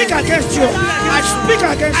 I speak against you. I speak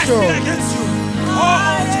against you.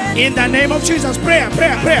 In the name of Jesus, prayer,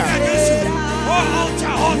 prayer, prayer.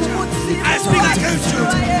 I speak against you.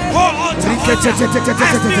 I speak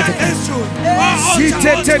against you. Speak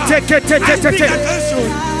against you.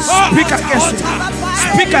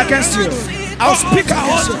 Speak against you. I'll speak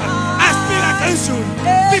against you. I speak against you.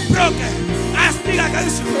 Be broken. I speak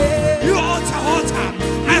against you. You altar, altar.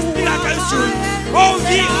 I speak against you. Oh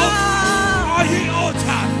ye altar. Oh ye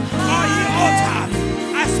altar. Oh ye altar.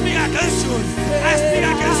 I speak against you. I speak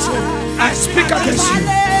against you. I speak against you.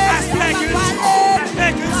 I speak against you. I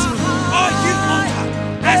speak against you. Oh ye altar.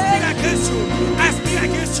 I speak against you. I speak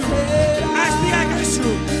against you. I speak against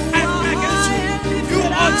you. I speak against you. You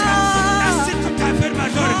altar. I sit to divert my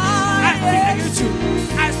glory. I speak against you.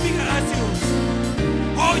 I speak against you.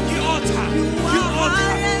 Oh, you altar. You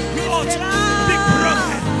altar. You altar. Be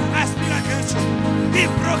broken. I speak against you. Be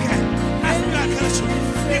broken. I speak against you.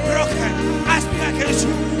 Be broken. I speak against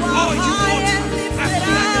you. Oh, you altar. I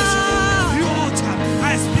speak against you. You altar.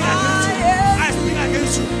 I speak against you. I speak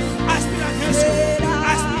against you. I speak against you.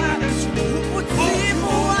 I speak against you. Oh, you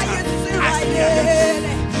altar. I speak against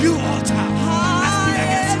you. You altar. I speak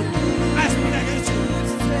against you. I speak against you.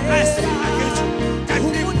 I speak against you. That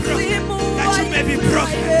be broken. That you may be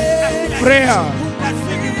broken. Prayer. That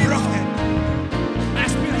may be broken. I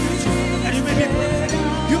speak against you. That you may be broken.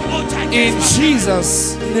 You altar. In Jesus'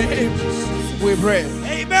 name we pray.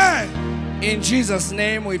 Amen. In Jesus'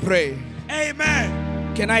 name we pray.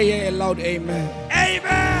 Amen. Can I hear a loud amen?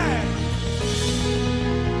 Amen.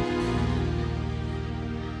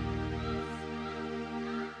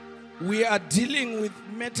 We are dealing with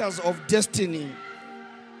matters of destiny.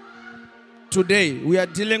 Today, we are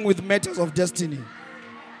dealing with matters of destiny.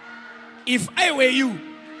 If I were you,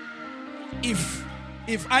 if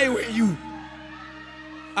I were you,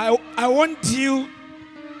 I won't deal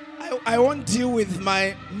with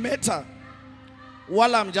my matter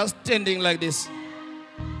while I'm just standing like this.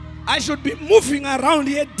 I should be moving around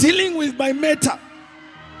here dealing with my matter.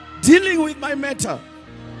 Dealing with my matter.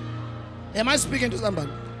 Am I speaking to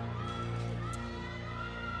somebody?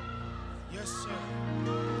 Yes, sir.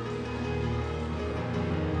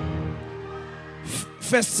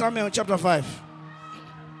 1 Samuel chapter 5.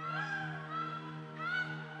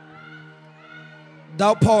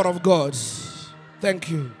 Thou power of God. Thank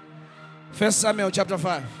you. 1 Samuel chapter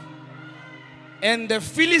 5. And the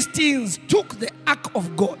Philistines took the ark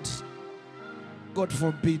of God. God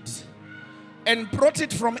forbid. And brought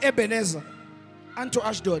it from Ebenezer unto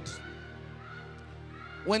Ashdod.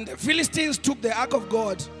 When the Philistines took the ark of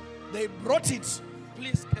God, they brought it.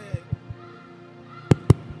 Please.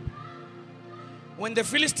 When the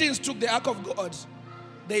Philistines took the ark of God,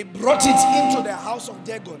 they brought it into the house of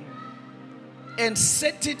Dagon and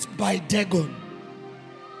set it by Dagon.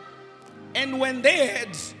 And when they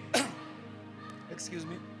had Excuse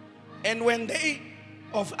me. And when they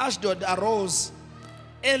of Ashdod arose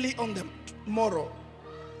early on the morrow,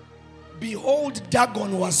 behold,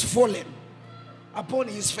 Dagon was fallen upon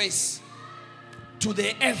his face to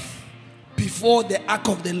the earth before the ark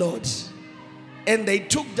of the Lord. And they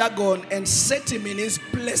took Dagon and set him in his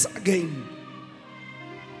place again.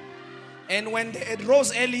 And when they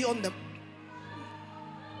arose early on the...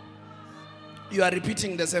 You are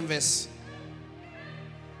repeating the same verse.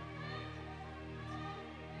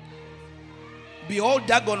 Behold,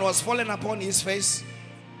 Dagon was fallen upon his face.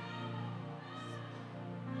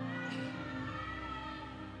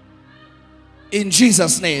 In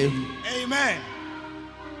Jesus' name. Amen.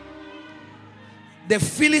 The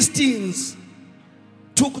Philistines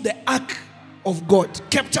took the ark of God,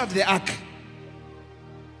 captured the ark.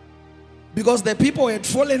 Because the people had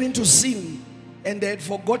fallen into sin and they had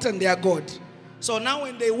forgotten their God. So now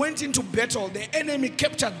when they went into battle, the enemy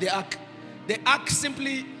captured the ark. The ark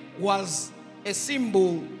simply was a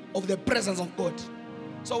symbol of the presence of God.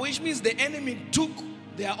 So which means the enemy took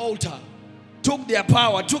their altar, took their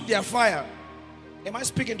power, took their fire. Am I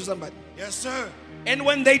speaking to somebody? Yes, sir. And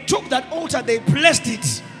when they took that altar, they placed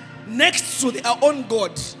it next to their own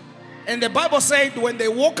God. And the Bible said when they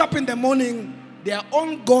woke up in the morning, their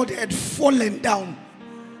own God had fallen down.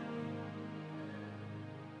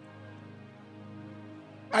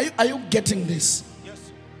 Are you getting this? Yes,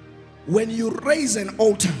 sir. When you raise an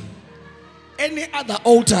altar, any other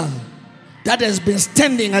altar that has been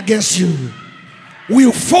standing against you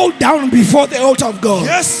will fall down before the altar of God.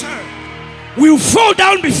 Yes, sir. Will fall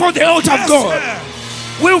down before the altar of God.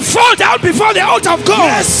 Sir. Will fall down before the altar of God.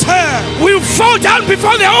 Yes, sir. Will fall down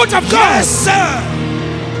before the altar of God. Yes, sir.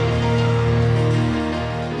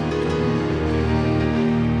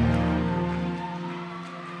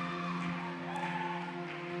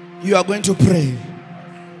 You are going to pray.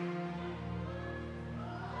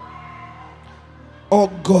 Oh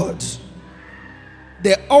God,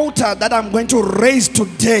 the altar that I'm going to raise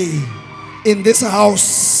today in this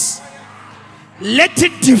house, let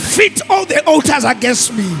it defeat all the altars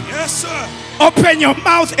against me. Yes, sir. Open your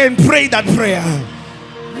mouth and pray that prayer.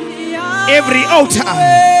 Every altar,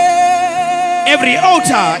 every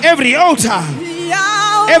altar, every altar,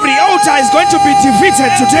 every altar is going to be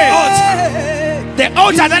defeated today. The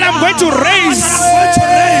altar that I'm going to raise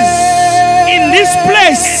in this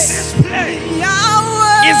place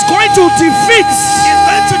is going to defeat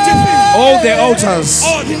all the altars.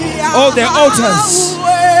 All the altars.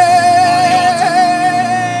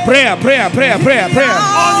 Prayer, prayer, prayer, prayer, prayer.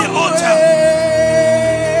 On the altar.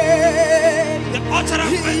 The altar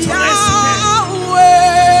I'm going to raise today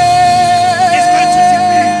is going to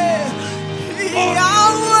defeat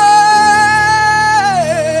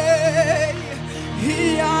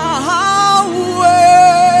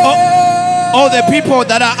all the people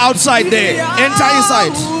that are outside there. Enter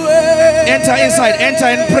inside. Enter inside. Enter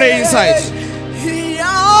and pray inside.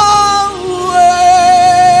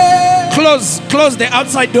 Close the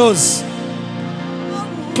outside doors.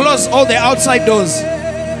 Close all the outside doors.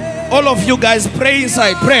 All of you guys pray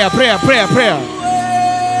inside. Prayer, prayer, prayer, prayer.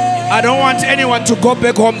 I don't want anyone to go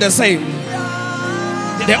back home the same.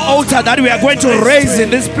 The altar that we are going to raise in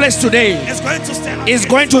this place today is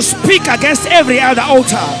going to speak against every other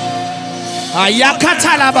altar.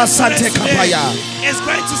 Ayakata sante kapaya. Is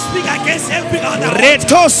going to speak against every other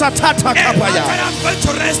Reto satata kapaya. I'm going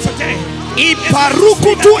to rest today.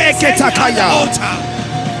 Iparukutu eketakaya.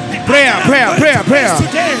 Prayer, prayer, prayer, prayer.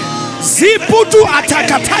 Ziputu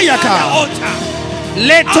atakatayaka.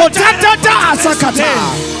 Leto tatata asakata.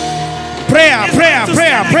 Prayer, prayer,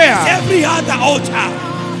 prayer, prayer. Every other altar,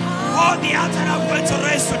 all the altar I'm going to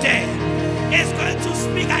raise today is going to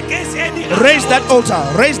speak against any other Raise that altar.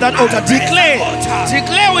 Raise that altar. Declare.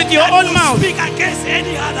 Declare with your own mouth. Speak against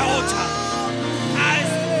any other altar. I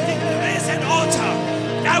raise an altar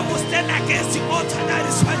that will stand against the altar that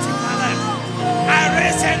is fighting my life. I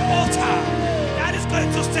raise an altar that is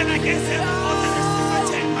going to stand against every altar that is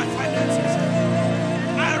fighting my finances.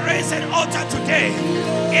 I raise an altar today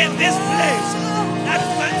in this place that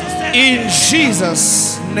is going to stand. In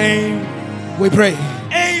Jesus' name we pray.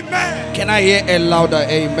 Amen. Can I hear a louder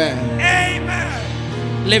amen?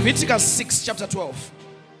 Amen. Leviticus 6 chapter 12.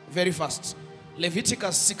 Very fast.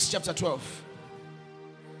 Leviticus 6 chapter 12.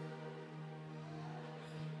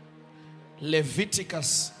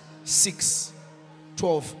 Leviticus 6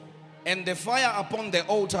 12. And the fire upon the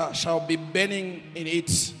altar shall be burning in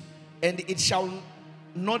it, and it shall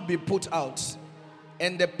not be put out.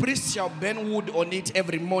 And the priest shall burn wood on it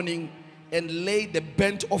every morning, and lay the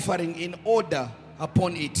burnt offering in order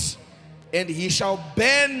upon it. And he shall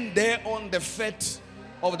burn thereon the fat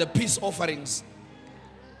of the peace offerings,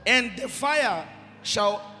 And the fire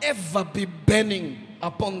shall ever be burning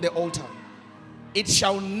upon the altar. It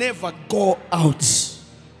shall never go out.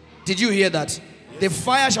 Did you hear that? The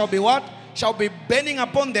fire shall be what? Shall be burning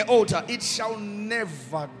upon the altar. It shall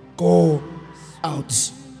never go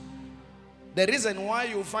out. The reason why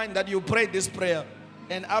you find that you pray this prayer,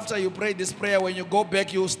 and after you pray this prayer, when you go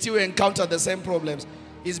back, you still encounter the same problems,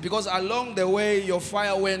 is because along the way, your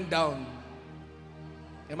fire went down.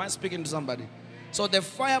 Am I speaking to somebody? So the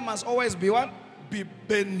fire must always be what? Be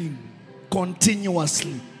burning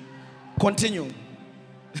continuously. Continue.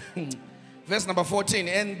 Verse number 14.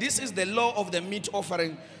 And this is the law of the meat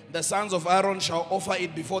offering. The sons of Aaron shall offer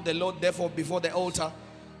it before the Lord, therefore before the altar.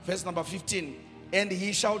 Verse number 15. And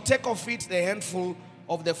he shall take of it the handful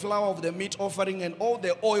of the flour of the meat offering, and all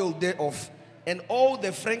the oil thereof, and all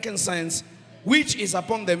the frankincense which is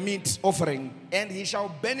upon the meat offering. And he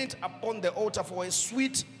shall burn it upon the altar for a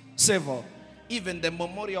sweet savor, even the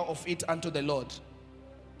memorial of it unto the Lord.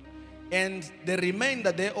 And the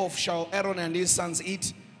remainder thereof shall Aaron and his sons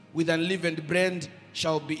eat, with unleavened bread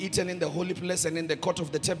shall be eaten in the holy place, and in the court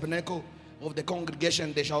of the tabernacle of the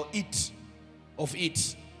congregation they shall eat of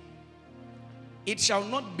it. It shall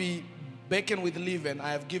not be baken with leaven.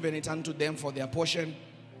 I have given it unto them for their portion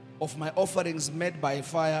of my offerings made by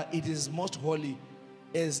fire. It is most holy,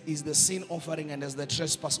 as is the sin offering and as the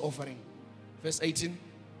trespass offering. Verse 18.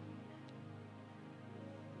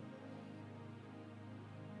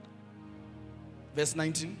 Verse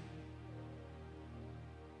 19.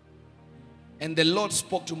 And the Lord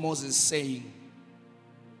spoke to Moses, saying,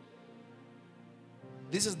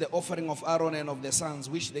 this is the offering of Aaron and of the sons,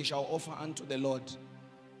 which they shall offer unto the Lord.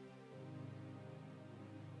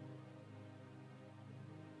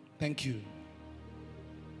 Thank you.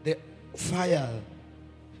 The fire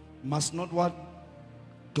must not what?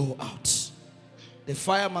 Go out. The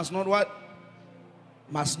fire must not what?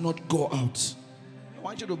 Must not go out. I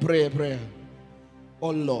want you to pray a prayer. Oh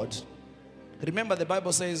Lord. Remember, the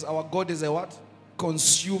Bible says our God is a what?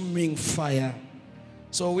 Consuming fire.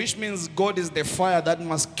 So which means God is the fire that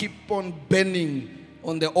must keep on burning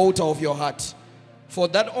on the altar of your heart. For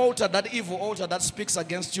that altar, that evil altar that speaks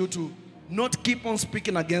against you, to not keep on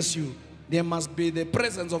speaking against you, there must be the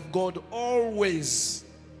presence of God always.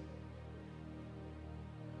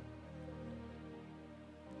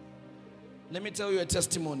 Let me tell you a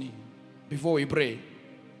testimony before we pray.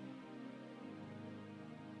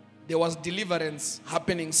 There was deliverance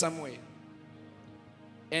happening somewhere.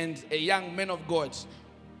 And a young man of God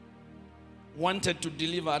wanted to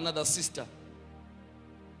deliver another sister.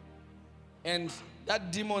 And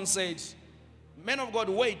that demon said, man of God,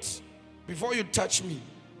 wait, before you touch me,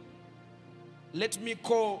 let me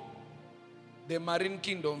call the marine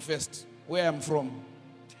kingdom first, where I'm from.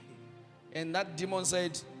 And that demon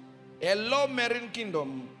said, hello, marine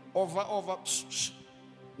kingdom, over,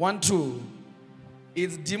 1, 2.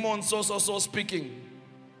 It's demon so speaking.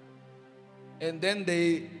 And then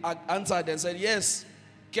they answered and said, yes,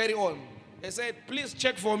 carry on. They said, please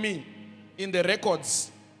check for me in the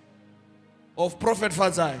records of Prophet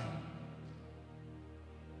Fazai.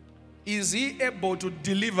 Is he able to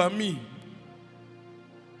deliver me?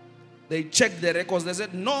 They checked the records. They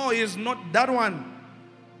said, no, he's not that one.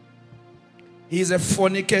 He's a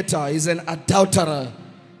fornicator. He's an adulterer.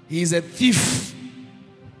 He's a thief.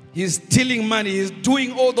 He's stealing money. He's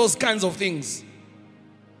doing all those kinds of things.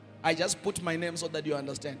 I just put my name so that you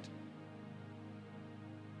understand.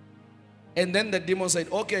 And then the demon said,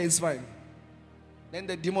 okay, it's fine. Then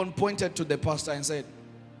the demon pointed to the pastor and said,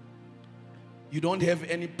 you don't have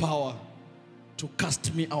any power to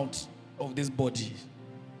cast me out of this body.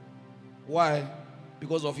 Why?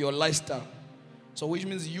 Because of your lifestyle. So which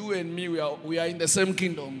means you and me, we are in the same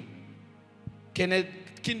kingdom. Can a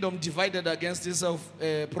kingdom divided against itself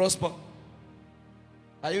prosper?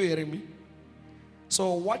 Are you hearing me?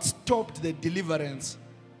 So what stopped the deliverance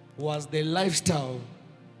was the lifestyle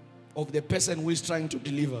of the person who is trying to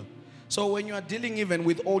deliver. So when you are dealing even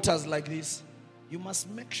with altars like this, you must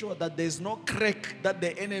make sure that there is no crack that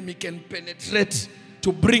the enemy can penetrate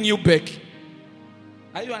to bring you back.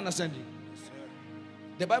 Are you understanding? Yes, sir.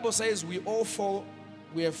 The Bible says we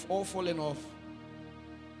have all fallen off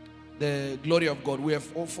the glory of God. We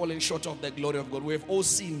have all fallen short of the glory of God. We have all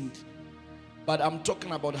sinned. But I'm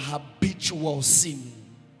talking about habitual sin.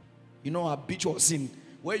 You know, habitual sin,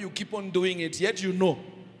 where you keep on doing it, yet you know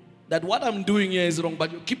that what I'm doing here is wrong,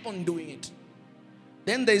 but you keep on doing it.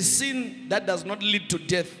 Then there's sin that does not lead to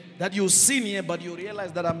death, that you sin here, but you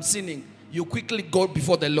realize that I'm sinning. You quickly go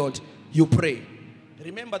before the Lord. You pray.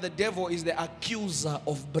 Remember, the devil is the accuser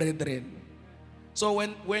of brethren. So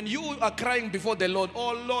when you are crying before the Lord,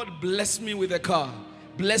 oh Lord, bless me with a car.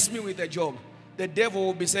 bless me with a job. The devil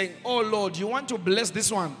will be saying, oh Lord, you want to bless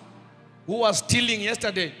this one who was stealing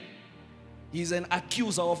yesterday? He's an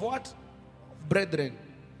accuser of what? Brethren.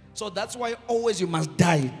 So that's why always you must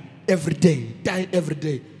die every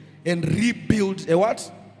day, and rebuild a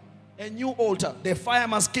what? A new altar. The fire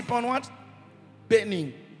must keep on what?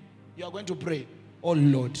 Burning. You are going to pray, oh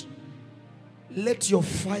Lord, let your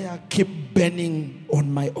fire keep burning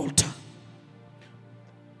on my altar.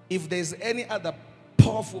 If there's any other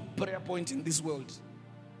powerful prayer point in this world,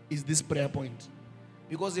 is this prayer point.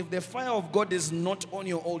 Because if the fire of God is not on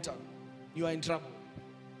your altar, you are in trouble.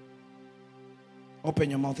 Open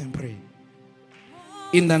your mouth and pray.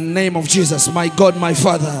 In the name of Jesus, my God, my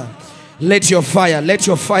Father, let your fire,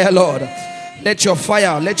 Lord, let your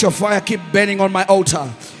fire keep burning on my altar.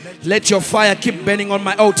 Let your fire keep burning on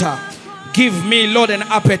my altar. Give me, Lord, an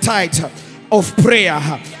appetite of prayer,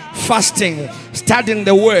 fasting, studying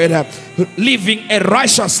the word, living a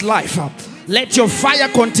righteous life. Let your fire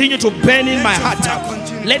continue to burn in my heart.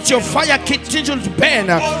 Let your fire continue to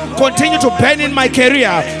burn in my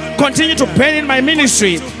career, continue to burn in my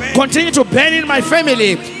ministry, continue to burn in my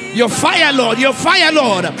family. Your fire, Lord, your fire,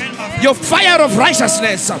 Lord, your fire of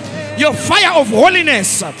righteousness, your fire of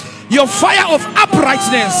holiness, your fire of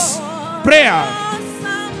uprightness. Prayer.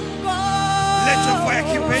 Let your fire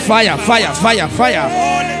keep burning.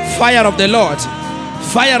 Fire of the Lord.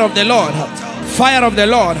 Fire of the Lord. Fire of the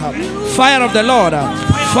Lord. Fire of the Lord.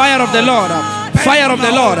 Fire of the Lord. Fire of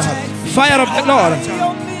the Lord. Fire of the Lord.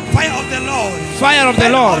 Fire of the Lord. Fire of the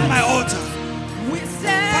Lord. On my altar.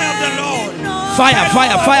 Fire of the Lord.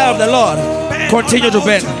 Fire of the Lord. Continue to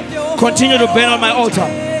burn. Continue to burn on my altar.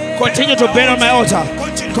 Continue to burn on my altar.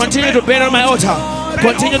 Continue to burn on my altar.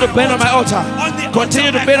 Continue to burn on my altar.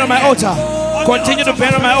 Continue to burn on my altar. Continue to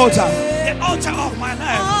burn on my altar. The altar of my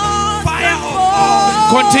life. Fire of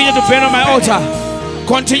God. Continue to burn on my altar.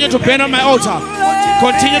 Continue to burn on my altar.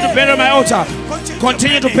 Continue to burn on my altar.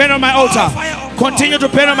 Continue to burn on my altar. Continue to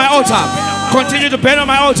burn on my altar. Continue to burn on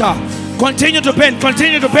my altar. Continue to burn.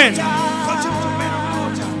 Continue to burn.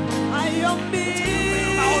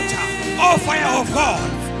 Oh, fire of God.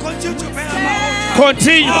 Continue to burn on my altar.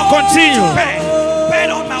 Continue. Burn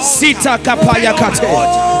on my altar. Sita kapaya kate.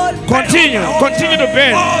 Continue to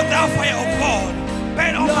burn. Oh, thou fire of God.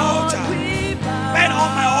 Burn on my altar. Burn on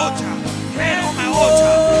my altar. Burn on my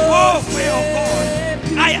altar. Oh, fire of God.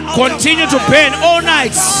 Continue to burn all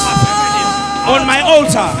nights on my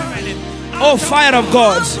altar. Oh, fire of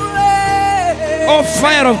God. Oh,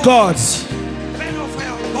 fire of God. Burn on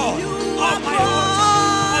fire of God. On my altar.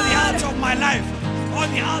 On the altar of my life. On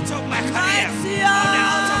the altar of my career. On the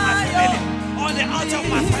altar of my family. On the altar of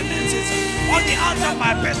my finances. On the altar of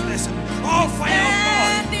my business. Oh, fire of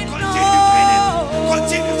God.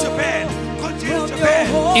 Continue to burn. Continue to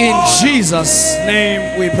burn. In Jesus'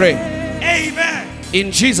 name we pray. Amen.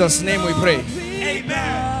 In Jesus' name we pray.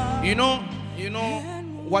 Amen. You know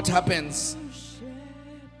what happens?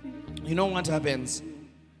 You know what happens?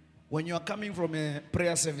 When you are coming from a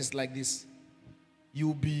prayer service like this,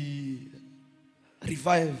 you'll be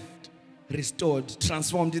revived, restored,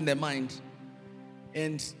 transformed in the mind.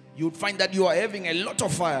 And you'll find that you are having a lot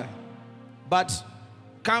of fire. But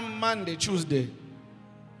come Monday, Tuesday,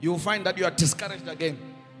 you'll find that you are discouraged again.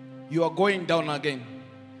 You are going down again.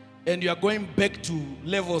 And you are going back to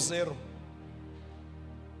level 0.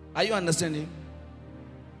 Are you understanding?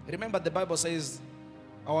 Remember, the Bible says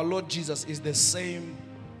our Lord Jesus is the same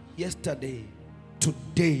yesterday,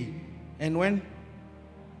 today, and when?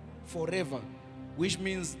 Forever. Which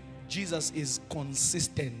means Jesus is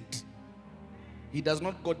consistent. He does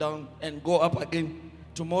not go down and go up again.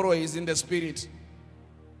 Tomorrow he's in the spirit.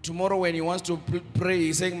 Tomorrow when he wants to pray,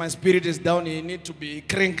 he's saying my spirit is down. He needs to be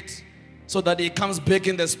cranked so that he comes back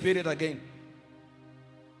in the spirit again.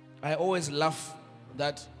 I always laugh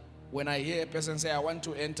that when I hear a person say, I want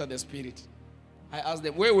to enter the spirit, I ask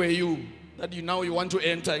them, where were you that you want to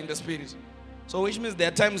enter in the spirit? So which means there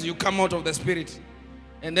are times you come out of the spirit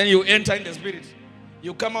and then you enter in the spirit.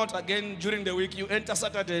 You come out again during the week. You enter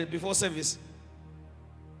Saturday before service.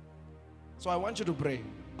 So I want you to pray.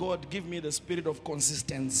 God, give me the spirit of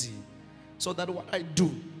consistency so that what I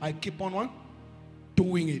do, I keep on what?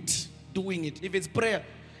 Doing it. If it's prayer,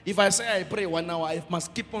 if I say I pray 1 hour, I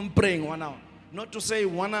must keep on praying 1 hour. Not to say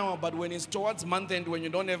 1 hour, but when it's towards month end, when you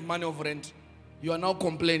don't have money of rent, you are now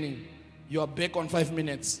complaining. You are back on 5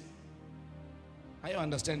 minutes. Are you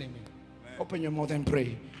understanding me? Amen. Open your mouth and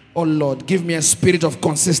pray. Oh Lord, give me a spirit of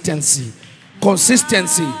consistency.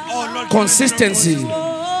 Consistency. Oh Lord, consistency.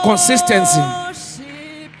 Consistency.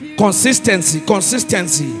 Consistency.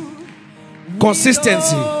 Consistency.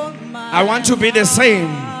 Consistency. I want to be the same.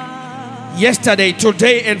 yesterday,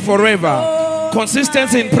 today, and forever.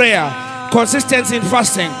 Consistency in prayer, consistency in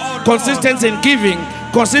fasting, consistency in giving,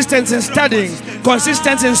 consistency in studying,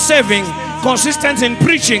 consistency in serving, consistency in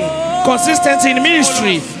preaching, consistency in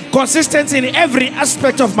ministry, consistency in every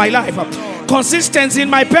aspect of my life, consistency in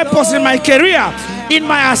my purpose, in my career, in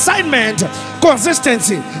my assignment,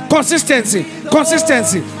 consistency, consistency,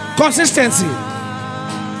 consistency, consistency.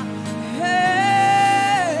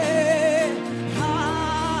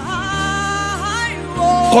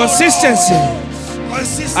 Consistency.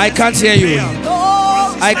 I can't hear you.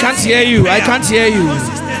 I can't hear you. I can't hear you.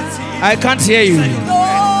 I can't hear you.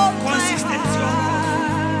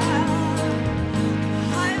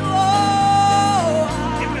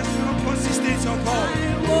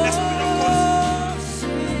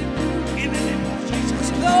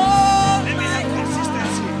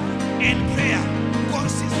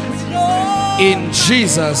 In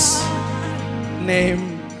Jesus'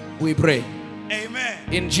 name we pray. Amen.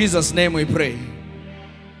 In Jesus' name we pray.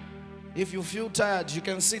 If you feel tired, you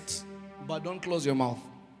can sit, but don't close your mouth.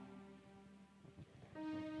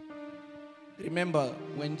 Remember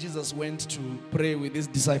when Jesus went to pray with his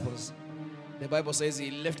disciples, the Bible says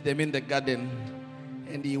he left them in the garden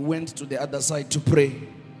and he went to the other side to pray.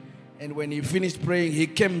 And when he finished praying, he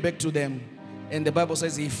came back to them. And the Bible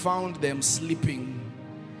says he found them sleeping.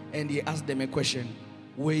 And he asked them a question.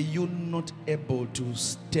 Were you not able to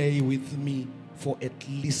stay with me for at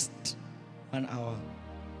least 1 hour?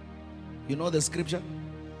 You know the scripture?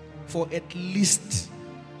 For at least.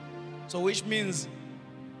 So which means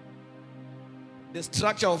the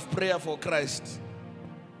structure of prayer for Christ,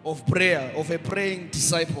 of prayer, of a praying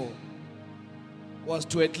disciple, was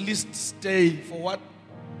to at least stay for what?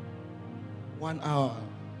 1 hour.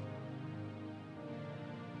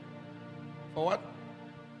 For what?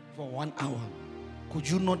 For 1 hour. Could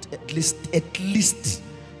you not at least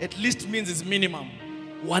means it's minimum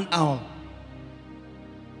 1 hour.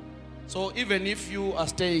 So even if you are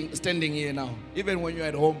standing here now, even when you're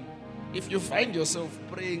at home, if you find yourself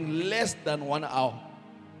praying less than 1 hour,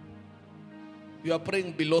 you are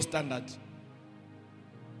praying below standard.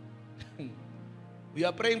 We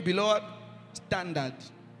are praying below standard.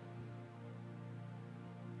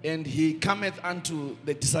 And he cometh unto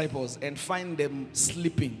the disciples and find them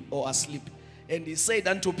sleeping or asleep. And he said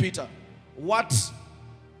unto Peter, what?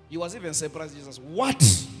 He was even surprised, Jesus. What?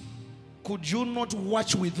 Could you not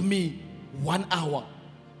watch with me 1 hour?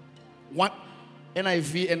 What?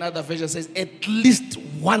 NIV, another version says at least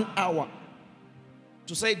 1 hour.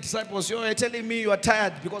 To say, disciples, you are telling me you are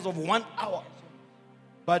tired because of 1 hour.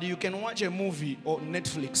 But you can watch a movie or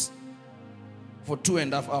Netflix for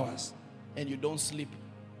 2.5 hours and you don't sleep.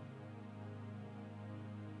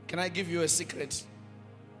 Can I give you a secret?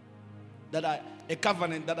 A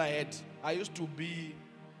covenant that I had. I used to be,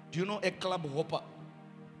 do you know a club hopper?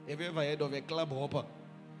 Have you ever heard of a club hopper?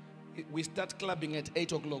 We start clubbing at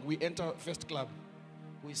 8 o'clock. We enter first club.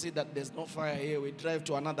 We see that there's no fire here. We drive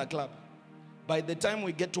to another club. By the time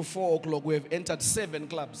we get to 4 o'clock, we have entered 7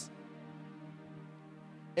 clubs.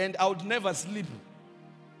 And I would never sleep.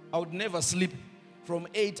 I would never sleep from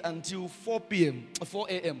 8 until 4 p.m., 4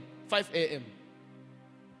 a.m., 5 a.m.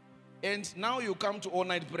 And now you come to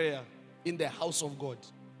all-night prayer in the house of God.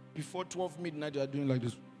 Before 12 midnight, you are doing like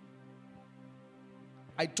this.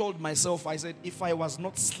 I told myself, I said, if I was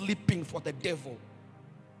not sleeping for the devil,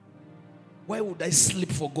 why would I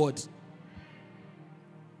sleep for God?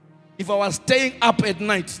 If I was staying up at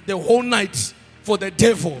night, the whole night for the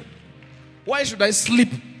devil, why should I sleep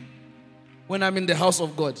when I'm in the house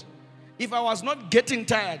of God? If I was not getting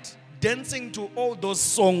tired, dancing to all those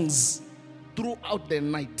songs throughout the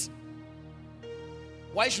night,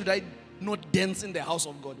 why should I not dance in the house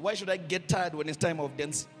of God? Why should I get tired when it's time of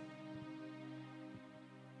dancing?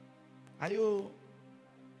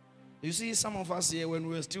 You see, some of us here, when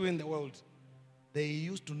we were still in the world, they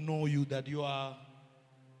used to know you that you are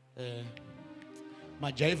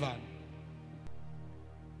Majaivan.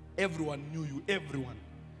 Everyone knew you, everyone.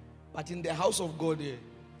 But in the house of God here,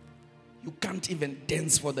 you can't even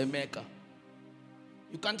dance for the maker.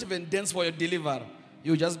 You can't even dance for your deliverer.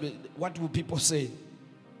 You just be, what will people say?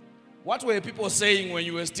 What were people saying when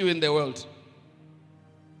you were still in the world?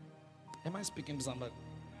 Am I speaking to somebody?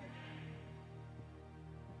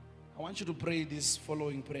 I want you to pray these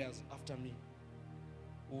following prayers after me.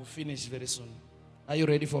 We'll finish very soon. Are you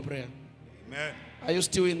ready for prayer? Amen. Are you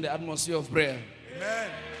still in the atmosphere of prayer? Amen.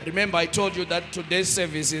 Remember, I told you that today's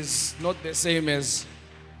service is not the same as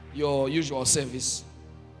your usual service.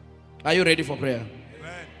 Are you ready for prayer?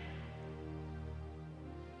 Amen.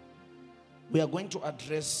 We are going to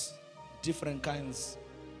address different kinds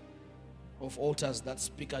of altars that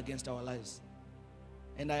speak against our lives.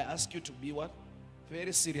 And I ask you to be what?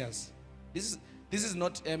 Very serious. This is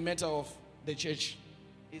not a matter of the church.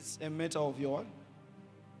 It's a matter of your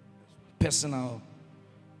personal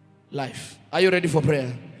life. Are you ready for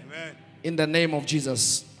prayer? Amen. In the name of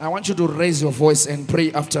Jesus, I want you to raise your voice and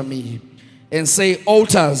pray after me and say,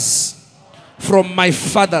 altars from my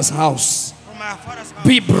father's house, From my father's house.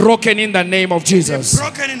 be broken in the name of Be Jesus.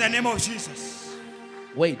 broken in the name of Jesus.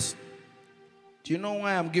 Wait. Do you know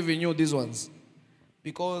why I'm giving you these ones?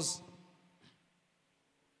 Because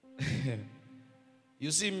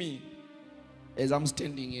you see me as I'm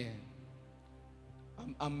standing here.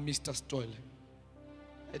 I'm Mr. Stoll.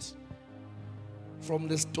 Right? From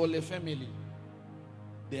the Stolle family,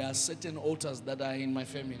 there are certain altars that are in my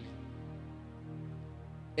family.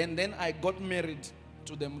 And then I got married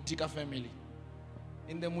to the Mutika family.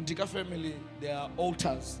 In the Mutika family, there are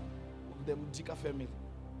altars of the Mutika family.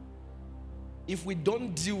 If we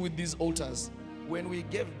don't deal with these altars, when we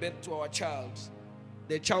give birth to our child,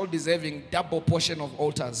 the child is having double portion of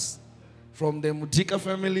altars from the Mutika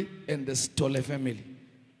family and the Stolle family.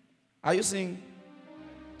 Are you seeing?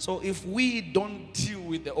 So if we don't deal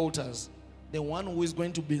with the altars, the one who is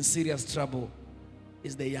going to be in serious trouble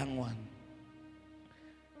is the young one.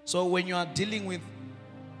 So when you are dealing with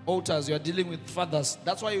altars, you are dealing with fathers.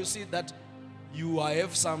 That's why you see that you are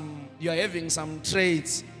having some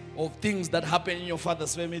traits of things that happen in your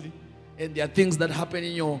father's family, and there are things that happen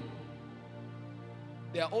in your.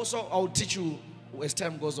 There are also, I'll teach you as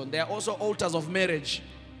time goes on. There are also altars of marriage.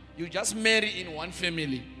 You just marry in one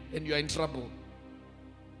family and you are in trouble.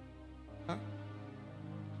 Huh?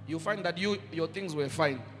 You find that your things were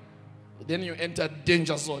fine. Then you enter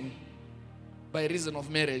danger zone by reason of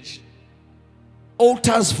marriage.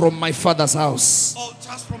 Altars from my father's house,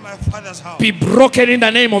 Altars from my father's house. be broken in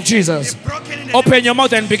the name of Jesus. Be broken in the Open name your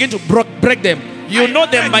mouth and begin to break them. You know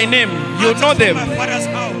them by name. You Altars know from them. my father's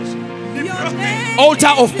house. Be broken.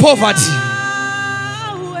 Altar of poverty,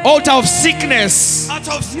 altar of sickness,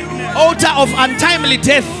 Altar of sickness. altar of untimely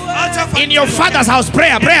death Altar of in your father's house.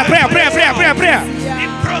 Prayer. Be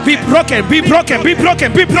broken. Be broken. Be broken. Be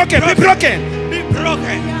broken. Be broken. Be broken. Be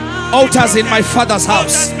broken. Altars in my father's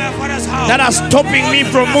house Altars in my father's house. that are stopping me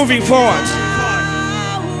from moving forward.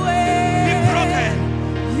 Be broken.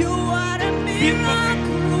 Be broken.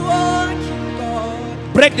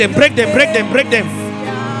 Break them. Break them. Break them. Break them.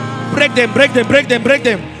 Break them. Break them. Break them. Break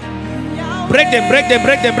them. Break them. Break them.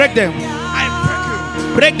 Break them. Break them. I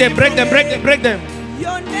break you. Break them. Break them. Break them. Break them.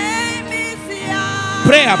 Your name is Yahweh.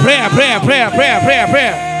 Prayer.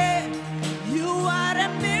 You are a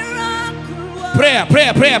miracle. Prayer.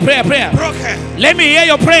 Broken. Let me hear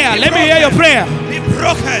your prayer. Let me hear your prayer. Be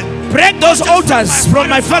broken. Break those altars from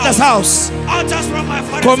my father's house. Altars from my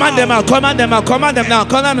father's Command them house. out. Command them out. Command them now.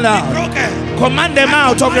 Command them now. Broken. Command them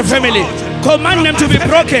out of your family. Command them to be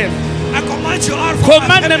broken. I command you out from my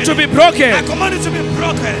Command them to be family. broken. I command you to be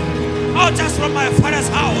broken. Altars from my father's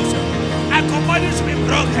house. I command you to be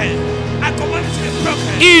broken. I command you to be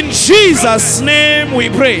broken. In Jesus' name we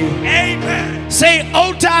pray. Amen. Say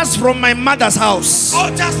altars from my mother's house.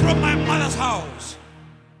 Altars from my mother's house.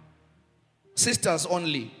 Sisters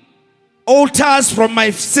only. Altars from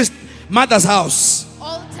my mother's house.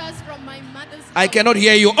 Altars from my mother's house. I cannot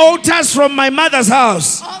hear you. Altars from my mother's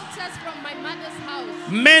house. Altars from my mother's house.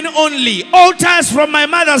 Men only. Altars from my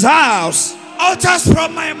mother's house. Altars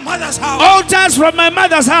from my mother's house. Altars from my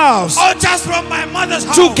mother's house. Altars from my mother's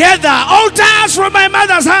house. Together. Altars from my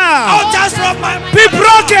mother's house. Altars from my Be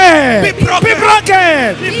broken. Be broken. Be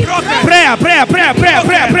broken. Be broken. Prayer. Be broken.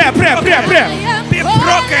 Be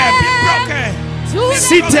broken.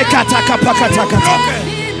 Site kataka pakatakata.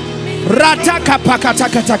 Rataka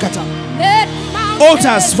pakatakatakata.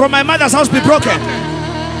 Altars from my mother's house be broken.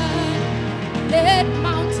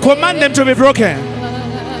 Command them to be broken.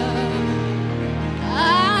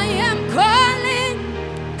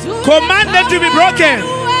 Command them to be broken.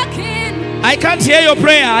 I can't hear your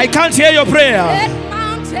prayer. I can't hear your prayer.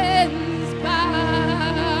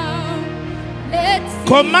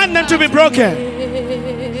 Command them to be broken.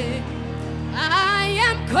 I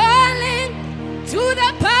am calling to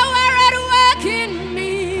the power at work in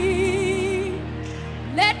me.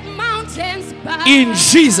 Let mountains bow. In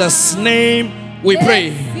Jesus' name we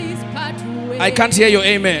pray. I can't hear you.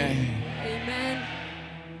 Amen. Amen.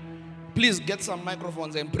 Please get some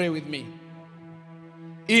microphones and pray with me.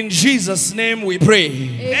 In Jesus' name we pray.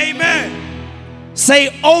 Amen. Say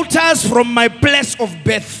altars from my place of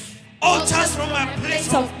birth. Altars from my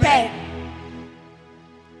place of bed.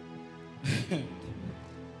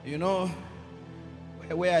 You know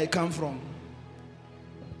where I come from.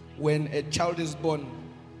 When a child is born,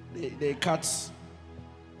 they cut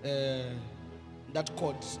that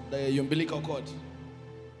cord, the umbilical cord.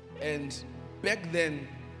 And back then,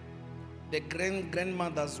 the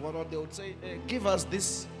grandmothers, what they would say, give us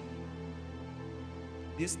this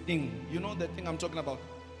thing. You know the thing I'm talking about?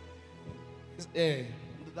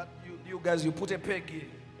 That you guys, you put a peg here.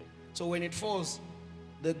 So when it falls,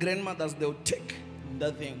 the grandmothers, they'll take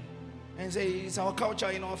that thing and say, it's our culture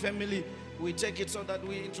in our family. We take it so that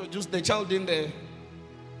we introduce the child in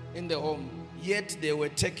the home. Yet they were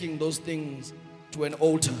taking those things to an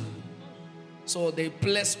altar. So they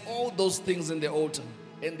place all those things in the altar.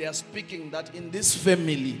 And they are speaking that in this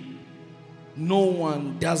family, no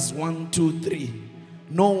one does 1, 2, 3.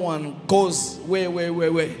 No one goes where.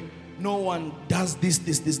 No one does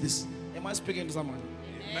this. Am I speaking to someone?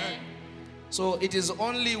 Amen. So it is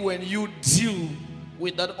only when you deal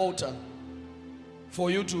with that altar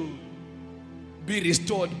for you to be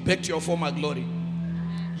restored back to your former glory.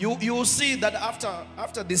 You will see that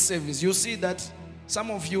after this service, you see that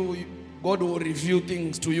some of you, God will reveal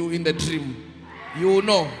things to you in the dream. You will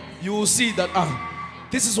know. You will see that,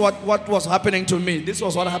 this is what was happening to me. This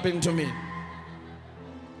was what happened to me.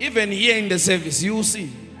 Even here in the service, you will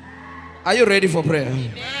see. Are you ready for prayer?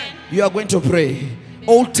 Amen. You are going to pray.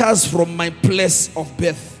 Altars from my place of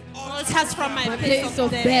birth. Altars from my place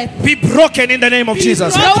of birth. Be broken in the name of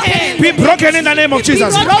Jesus. Broken. Be broken in the name of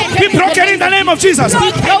Jesus. Be broken in the name of Jesus.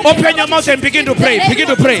 Open your mouth and begin to pray. Begin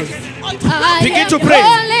to pray. Begin to pray.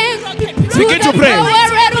 Begin to pray.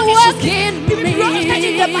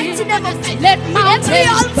 Let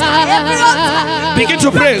mountains bow. Begin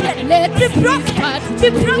to pray. Let the be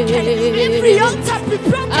broken. Every altar be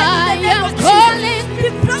broken. I am calling.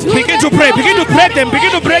 Begin to pray. Begin to break them.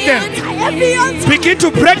 Begin to break them. Begin to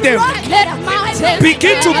break them.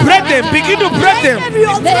 Begin to break them. Begin to break them.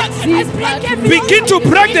 Begin to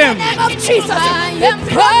break them. I am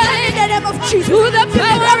calling to the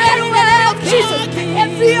power and will of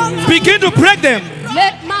Jesus. Begin to break them.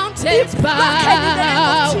 Let mountains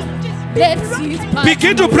bow. Let seas part.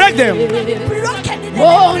 Begin to break them.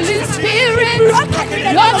 Holy Spirit,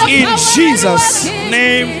 in Jesus'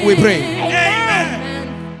 name we pray.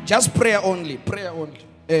 Amen. Just prayer only. Prayer only.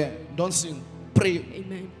 Don't sing. Pray.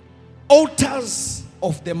 Amen. Altars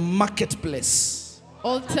of the marketplace.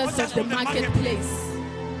 Altars of the marketplace.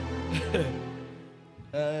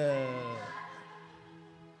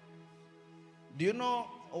 Do you know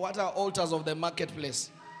what are altars of the marketplace?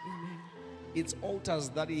 It's altars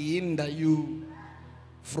that hinder you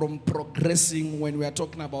from progressing when we are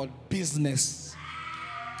talking about business.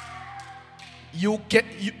 Your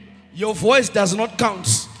voice does not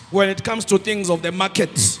count when it comes to things of the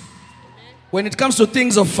market. When it comes to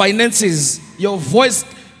things of finances, your voice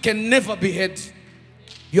can never be heard.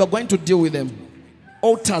 You are going to deal with them.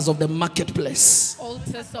 Altars of the marketplace.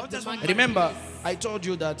 Altars of the marketplace. Remember, I told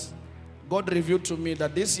you that God revealed to me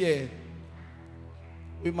that this year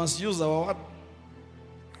we must use our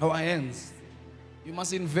hands. You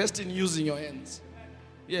must invest in using your hands.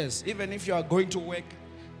 Yes, even if you are going to work,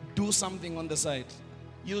 do something on the side.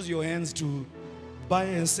 Use your hands to buy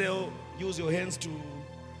and sell. Use your hands to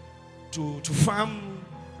farm,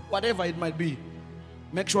 whatever it might be.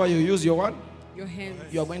 Make sure you use your what? Your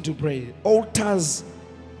hands. You are going to pray. Altars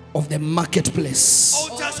of the marketplace.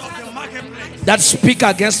 Altars of the marketplace. That speak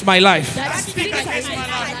against my life. That speak against my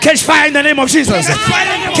life. Catch fire in the name of Jesus.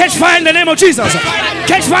 Catch fire in the name of Jesus.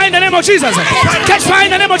 Catch fire in the name of Jesus. Catch fire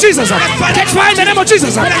in the name of Jesus. Catch fire in the name of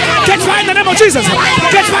Jesus. Catch fire in the name of Jesus.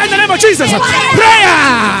 Catch fire in the name of Jesus. Prayer.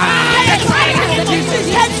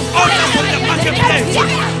 Altars of the marketplace.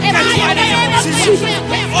 Catch fire in the name of Jesus.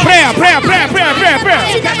 Prayer, prayer, prayer, prayer, prayer, prayer.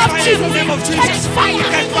 Catch fire in the name of Jesus. Catch fire in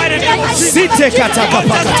the name of Jesus. Site kataka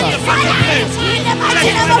pakata.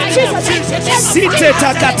 Site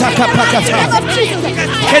takata pakata.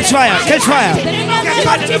 Catch fire, catch fire.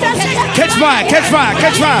 Catch fire, catch fire,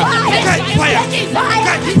 catch fire.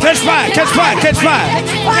 Catch fire, catch fire, catch fire.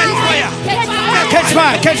 Catch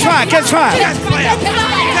fire, catch fire, catch fire.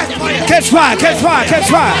 Catch fire, catch fire, catch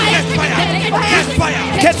fire.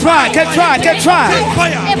 Catch fire, catch fire, catch fire.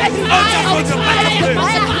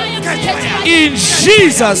 In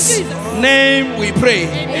Jesus' name we pray.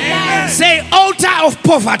 Say altar of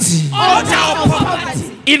poverty.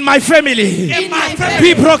 In my family.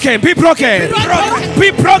 Be broken, be broken.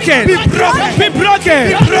 Be broken. Be broken. Be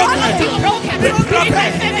broken.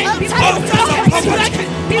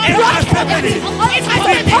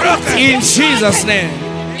 In Jesus' name.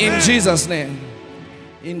 In Jesus' name.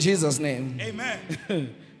 In Jesus' name. Amen.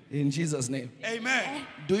 In Jesus' name. Amen.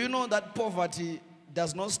 Do you know that poverty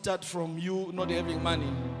does not start from you not having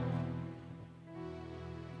money?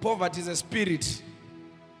 Poverty is a spirit.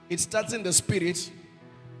 It starts in the spirit.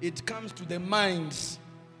 It comes to the mind.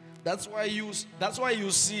 That's why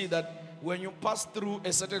you see that when you pass through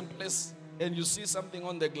a certain place and you see something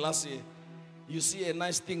on the glass here, you see a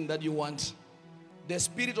nice thing that you want. The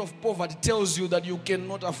spirit of poverty tells you that you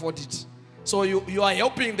cannot afford it. So you are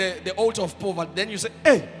helping the altar of poverty. Then you say,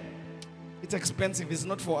 hey, it's expensive. It's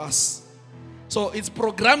not for us. So it's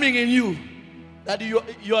programming in you that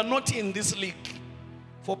you are not in this league.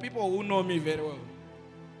 For people who know me very well.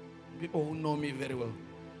 People who know me very well.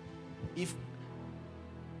 If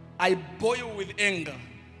I boil with anger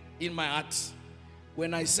in my heart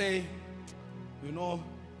when I say, you know,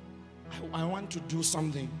 I want to do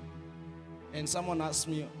something, and someone asks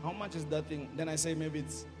me, how much is that thing? Then I say, maybe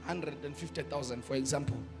it's 150,000, for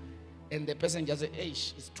example. And the person just says, hey,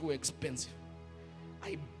 it's too expensive.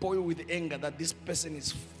 I boil with anger that this person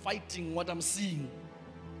is fighting what I'm seeing.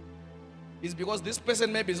 It's because this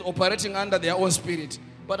person maybe is operating under their own spirit,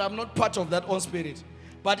 but I'm not part of that own spirit.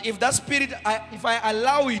 But if that spirit, if I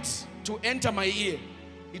allow it to enter my ear,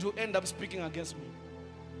 it will end up speaking against me.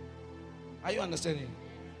 Are you understanding?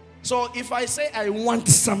 So if I say I want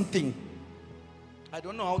something, I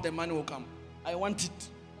don't know how the money will come. I want it.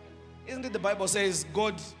 Isn't it the Bible says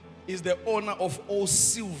God is the owner of all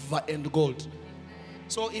silver and gold?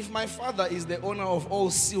 So if my Father is the owner of all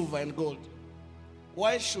silver and gold,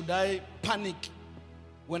 why should I panic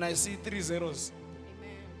when I see 3 zeros?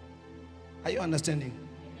 Amen. Are you understanding?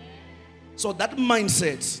 So that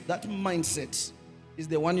mindset is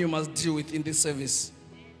the one you must deal with in this service.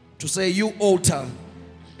 To say, you altar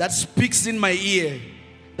that speaks in my ear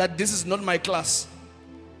that this is not my class.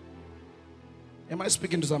 Am I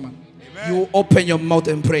speaking to someone? Amen. You open your mouth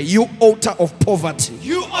and pray. You altar of poverty.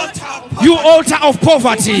 You altar of poverty. You altar of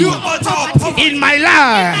poverty. You altar of poverty. In my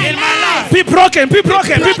life. In my life. Be broken. Be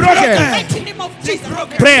broken. Be broken.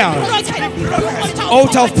 Prayer.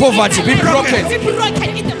 Altar of poverty. Be broken.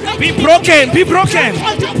 Be broken. Be broken.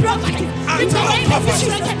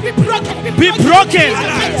 Be broken.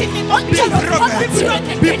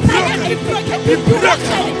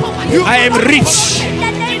 I am rich.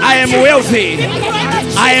 I am wealthy.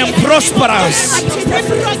 I am prosperous.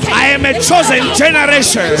 I am a chosen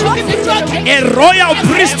generation, a royal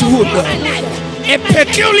priesthood, a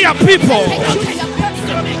peculiar people.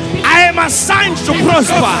 I am assigned to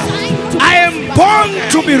prosper. I am born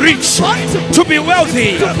to be rich, to be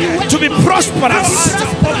wealthy, to be prosperous.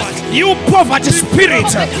 You poverty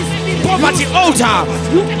spirit, poverty altar,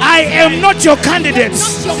 I am not your candidate.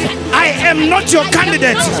 I am not your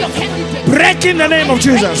candidate. Break in the name of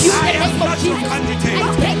Jesus.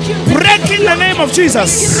 Break in the name of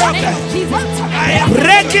Jesus.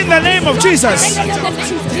 Break in the name of Jesus.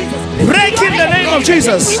 Break in the name of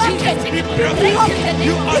Jesus. I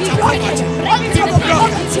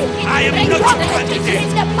am not your candidate. In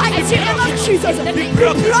the mighty name of Jesus. Be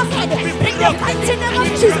broken. In the mighty name of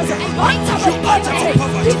Jesus.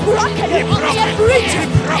 Be broken. I am rich.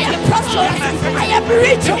 I am prosperous. I am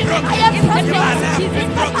rich. I am prosperous. In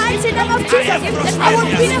the mighty name of Jesus. I will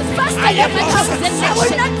be the first I am the I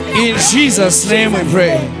will not. In Jesus' name we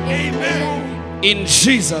pray. Amen. In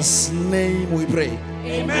Jesus' name we pray.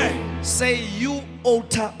 Amen. Say, you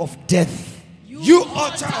altar of death. You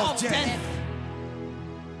altar of death.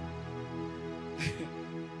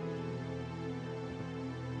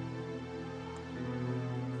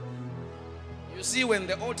 You see, when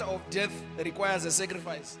the altar of death requires a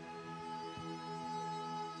sacrifice,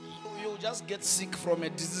 you just get sick from a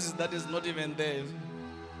disease that is not even there.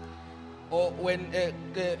 Or when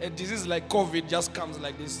a disease like COVID just comes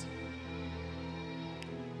like this,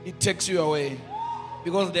 it takes you away.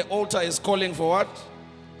 Because the altar is calling for what?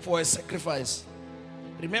 For a sacrifice.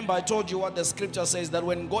 Remember, I told you what the scripture says, that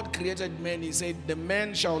when God created man, he said, the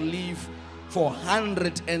man shall live for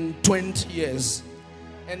 120 years.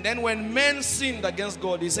 And then when man sinned against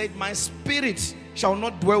God, he said, my spirit shall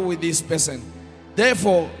not dwell with this person.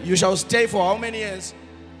 Therefore, you shall stay for how many years?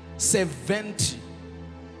 70.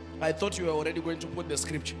 I thought you were already going to put the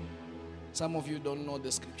scripture. Some of you don't know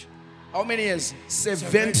the scripture. How many years?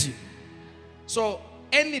 70. So,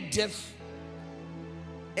 any death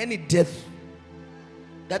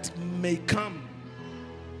that may come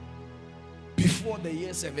before the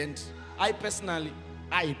year 70, I personally,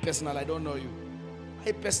 I don't know you.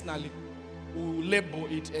 I personally will label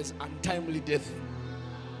it as untimely death.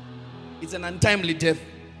 It's an untimely death.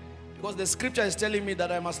 Because the scripture is telling me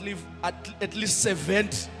that I must live at least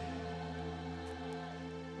 70.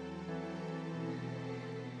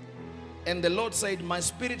 And the Lord said, my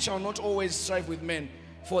spirit shall not always strive with men,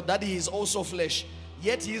 for that he is also flesh.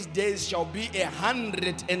 Yet his days shall be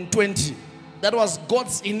 120. That was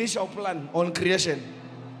God's initial plan on creation.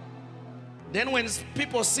 Then when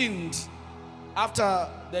people sinned after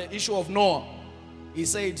the issue of Noah, he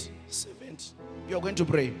said, servant, you're going to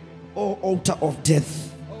pray. Oh, altar of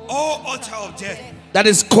death. Oh, altar of death. That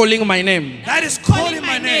is calling my name. That is calling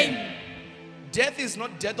my name. Death is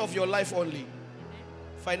not death of your life only.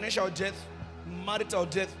 Financial death, marital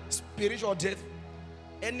death, spiritual death,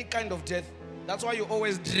 any kind of death. That's why you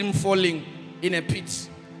always dream falling in a pit.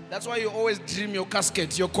 That's why you always dream your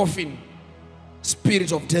casket, your coffin.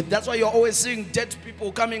 Spirit of death. That's why you're always seeing dead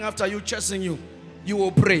people coming after you, chasing you. You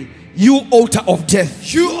will pray. You altar of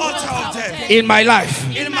death. You altar of death. In my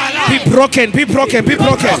life. In my life. Be broken, be broken, be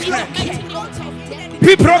broken.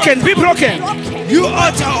 Be broken, be broken. You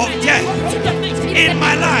altar of death. In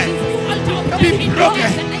my life. Be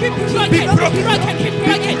broken. Be broken. Be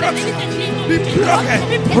broken. Be broken.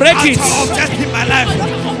 Break it. Altar of death in my life.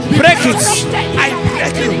 Break it. I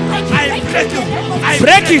break you. I break you. I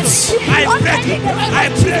Break it. I break you. I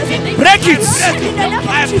break you. Break it.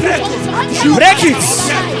 I break you. Break it.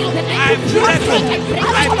 I break you.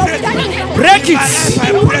 I break you. Break In my it. life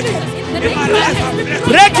I break you. In my life I break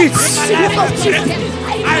you. Break it. In my life I break you.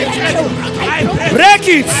 I break you. I break you. Break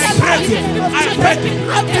it. Break you. I break you.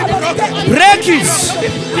 Be broken. Break it.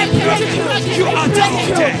 Be broken. You are down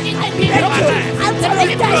there. In my life.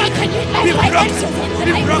 Be broken.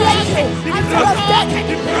 Be broken. Be broken.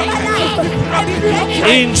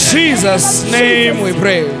 In Jesus' name we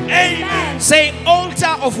pray. Amen. Say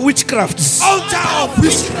altar of witchcraft Altar of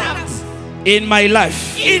witchcraft in my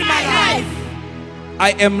life. in my life.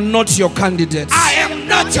 I am not your candidate. I am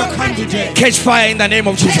not your candidate. Catch fire in the name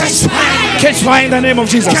of Jesus. Catch fire. Catch fire in the name of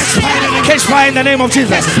Jesus. Catch fire in the name of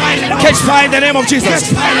Jesus. Catch fire in the name of Jesus.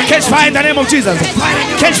 Catch fire in the name of Jesus.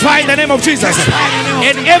 Catch fire in the name of Jesus.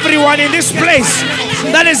 And everyone in this place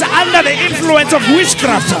that is under the influence of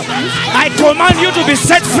witchcraft, I command you to be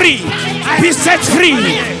set free. Be set free.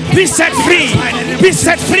 Be set free. Be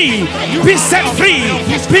set free. Be set free.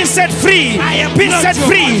 Be set free. Be set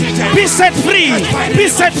free. Be set free. Be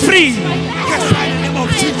set free. Catch fire in the name of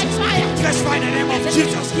Jesus. Catch fire in the name of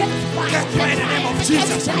Jesus. Catch fire in the name of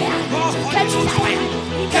Jesus. Oh, Holy Ghost fire.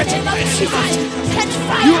 Catch fire in the name of Jesus.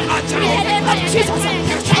 You are Catch fire in the name of Jesus.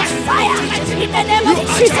 Catch fire.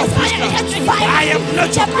 I am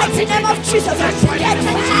not your mighty name of Jesus. Catch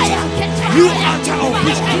fire. You altar of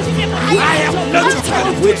witchcraft. I am not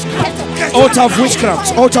your witchcraft. Altar of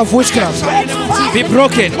witchcraft. Altar of witchcraft. Be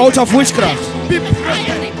broken. Altar of witchcraft. Be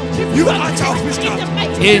broken. You altar of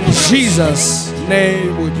witchcraft. In Jesus'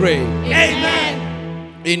 name we pray.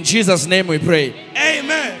 Amen. In Jesus' name we pray.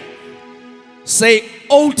 Amen. Say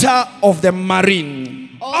altar of the marine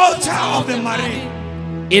Altar of the marine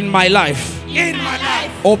in my life, in my life.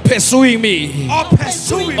 or pursuing me, Or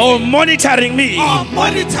pursuing or me. monitoring me. Or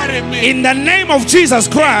monitoring me. In the name of Jesus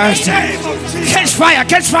Christ, name of Jesus. catch fire,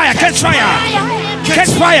 catch fire, catch fire,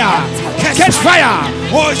 catch fire, catch fire,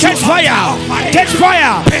 catch fire, catch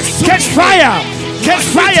fire, catch fire, catch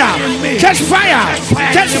fire, catch fire,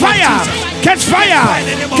 catch fire, catch fire,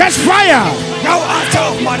 catch fire. Thou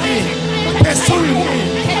altar of money, pursuing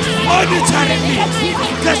me, monitoring me.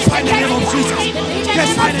 Catch fire in the name of Jesus. Catch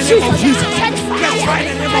fire in the name of Jesus. Catch fire in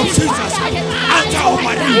the name of Jesus. Altar of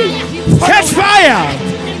money, Catch fire.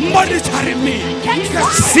 monitoring me.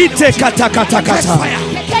 Site kata kata Catch kata. fire.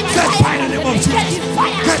 Catch fire in the name of Jesus.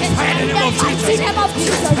 Catch fire in the name of Jesus.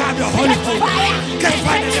 Catch fire the Holy Ghost. Catch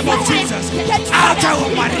fire in the name of Jesus. Altar of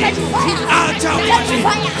money. Altar of money.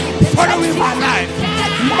 Following my life.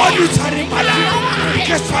 Monitoring my life.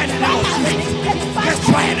 Catch fire in the name of Jesus. Catch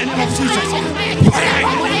fire in the name of Jesus. Fire in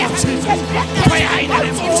the name of Jesus. Fire in the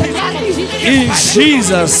name of Jesus. In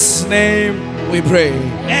Jesus' name we pray.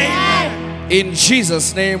 Amen. In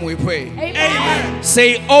Jesus' name we pray. Amen.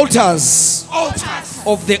 Say altars Altars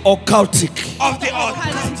of the occultic of the altar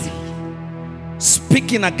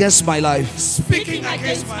speaking against my life. speaking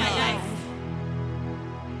against my life.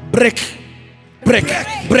 Break, break,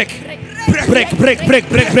 break, break, break, break,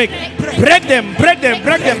 break, break. Break them, break them,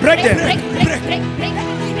 break them, break them.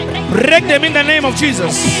 Break them in the name of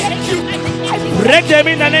Jesus. Break them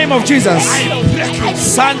in the name of Jesus.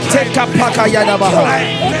 Sante kapaka yadabaha.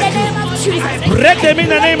 Break them in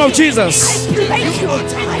the name of Jesus.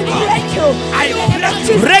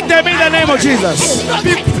 Break them in the name of Jesus.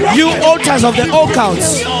 You altars of the occult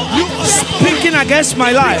speaking against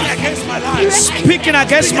my life, speaking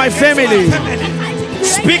against my family,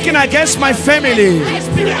 speaking against my family.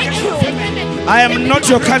 I am not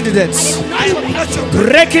your candidate.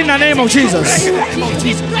 Break in the name of Jesus.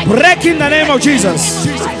 Break in the name of Jesus.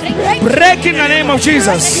 Break in the name of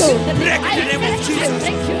Jesus.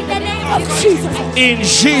 In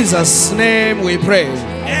Jesus' name we pray.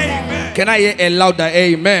 Can I hear a louder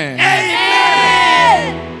amen? Amen.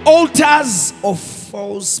 altars of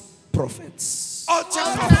false prophets.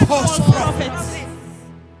 Altars of false prophets.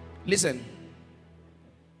 Listen.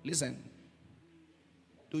 Listen.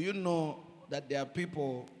 Do you know that there are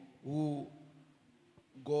people who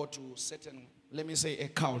go to certain, let me say a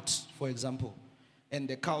cult, for example, and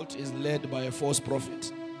the cult is led by a false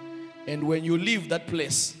prophet. And when you leave that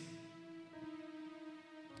place,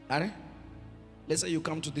 let's say you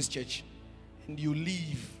come to this church and you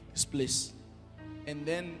leave this place, and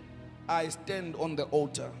then I stand on the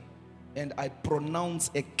altar and I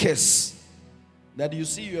pronounce a curse that you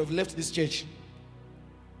see you have left this church.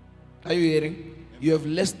 Are you hearing? You have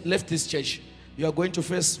left this church. You are going to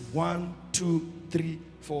face 1, 2, 3,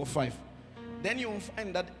 4, 5. Then you will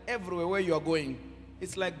find that everywhere where you are going,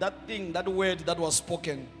 it's like that thing, that word that was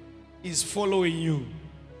spoken is following you.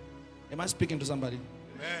 Am I speaking to somebody?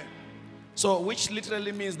 Amen. So, which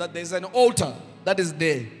literally means that there's an altar that is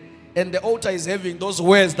there. And the altar is having those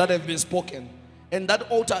words that have been spoken. And that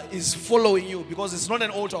altar is following you because it's not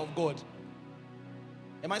an altar of God.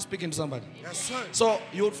 Am I speaking to somebody? Yes, sir. So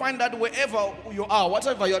you'll find that wherever you are,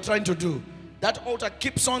 whatever you're trying to do, that altar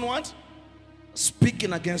keeps on what?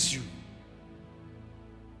 Speaking against you.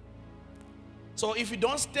 So if you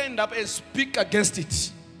don't stand up and speak against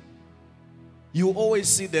it, you always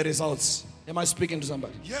see the results. Am I speaking to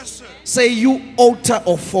somebody? Yes, sir. Say, you altar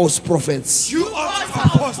of false prophets. You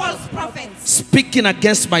altar of false prophets. Speaking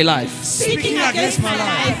against my life. Speaking against my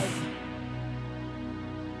life.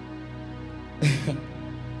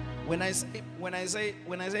 When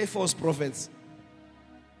I say false prophets,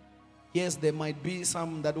 yes, there might be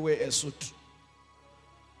some that wear a suit,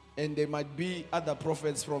 and there might be other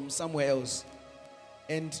prophets from somewhere else,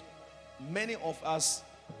 and many of us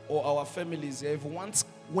or our families have once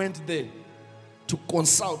went there to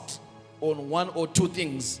consult on 1 or 2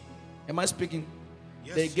 things. Am I speaking?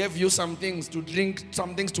 Yes. They gave you some things to drink,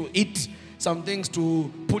 some things to eat, some things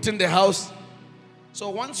to put in the house. So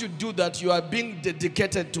once you do that, you are being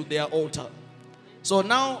dedicated to their altar. So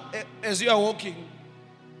now, as you are walking,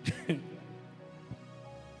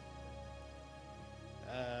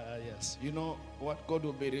 yes, you know what God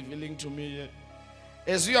will be revealing to me here.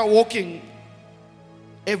 As you are walking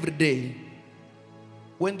every day,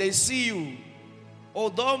 when they see you,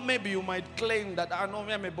 although maybe you might claim that I know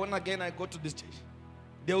I'm born again, I go to this church,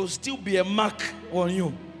 there will still be a mark on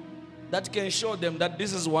you that can show them that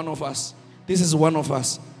this is one of us. This is one of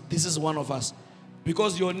us. This is one of us.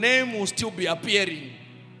 Because your name will still be appearing.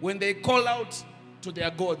 When they call out to their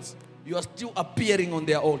gods, you are still appearing on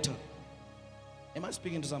their altar. Am I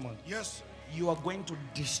speaking to someone? Yes. You are going to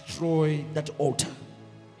destroy that altar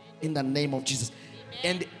in the name of Jesus.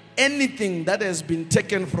 And anything that has been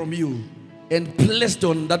taken from you and placed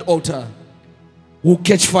on that altar will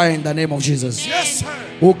catch fire in the name of Jesus. Yes, sir.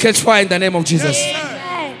 Will catch fire in the name of Jesus. Yes,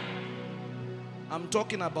 sir. I'm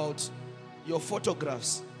talking about your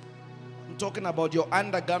photographs. I'm talking about your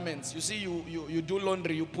undergarments. You see, you do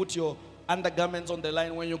laundry, you put your undergarments on the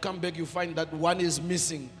line. When you come back, you find that one is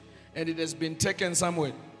missing and it has been taken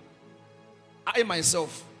somewhere. I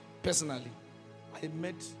myself, personally, I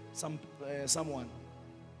met someone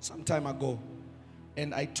some time ago,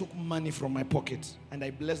 and I took money from my pocket and I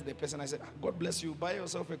blessed the person. I said, God bless you, buy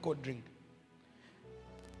yourself a cold drink.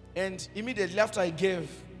 And immediately after I gave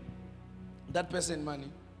that person money,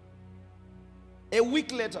 a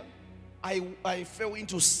week later, I fell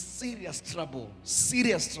into serious trouble,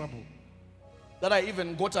 that I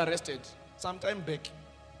even got arrested some time back.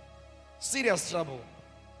 Serious trouble.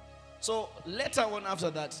 So later on after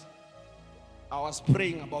that, I was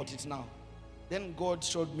praying about it now. Then God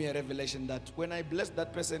showed me a revelation that when I blessed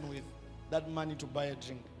that person with that money to buy a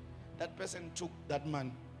drink, that person took that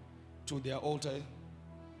man to their altar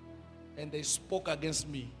and they spoke against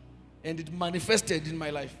me, and it manifested in my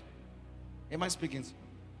life. Am I speaking?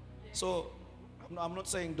 So I'm not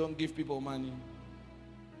saying don't give people money,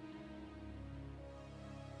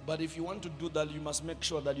 but if you want to do that, you must make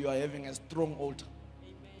sure that you are having a strong altar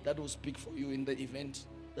that will speak for you in the event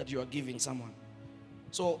that you are giving someone.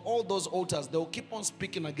 So all those altars, they will keep on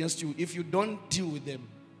speaking against you if you don't deal with them.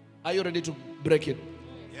 Are you ready to break it?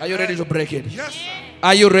 Are you ready to break it? Yes, sir.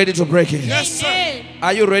 Are you ready to break it? Yes, sir.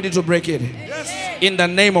 Are you ready to break it? Yes. In the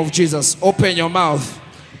name of Jesus, open your mouth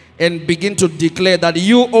and begin to declare that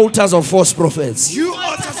you altars of false prophets, You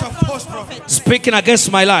altars of false prophets. speaking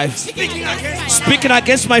against my life, Speaking against speaking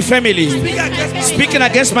against my family, speaking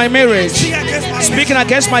against my marriage, speaking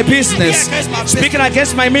against my business, speaking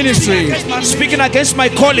against my ministry, speaking against my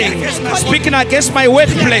calling, speaking against my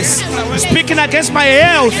workplace, speaking against my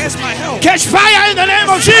health. Catch fire in the name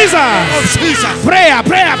of Jesus. Prayer,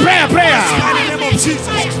 prayer, prayer, prayer. in the name of Jesus.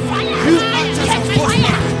 You altars of false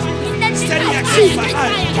prophets. Jesus. my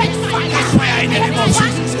life. Catch fire. Catch fire in the name of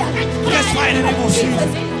Jesus. Catch fire in the name of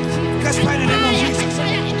Jesus. Catch fire in the name of Jesus.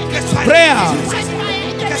 Catch fire. Prayer.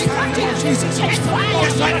 Catch fire in the name of Jesus. Catch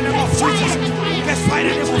fire in the name of Jesus. Catch fire in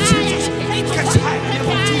the name of Jesus. Catch fire in the name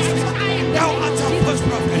of Jesus. Thou art a first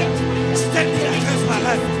prophet. Standing against my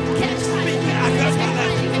life. Speaking against my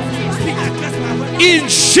life. Speaking against my life. In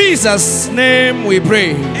Jesus' name we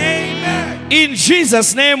pray. Amen. In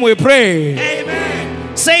Jesus' name we pray.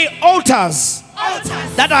 Amen. Say altars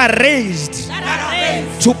Altars that are raised that are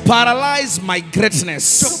raised to paralyze my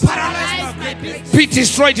greatness to paralyze my greatness. be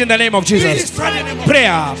destroyed in the name of Jesus. Destroy the name of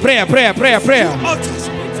Prayer, prayer, prayer, prayer, prayer. altars.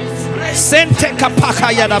 Raised Sente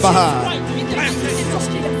kapaka yadabaha.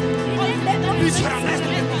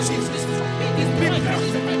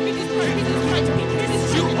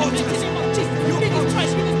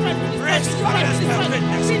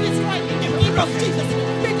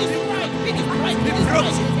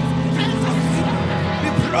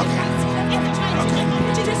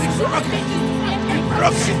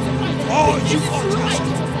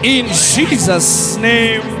 In Jesus'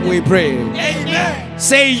 name we pray. Amen.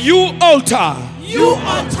 Say, you altar You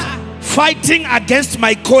altar fighting against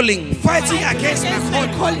my calling. fighting against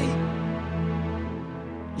my calling.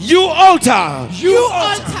 You altar You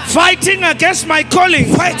altar fighting against my calling.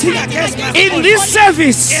 fighting against my In this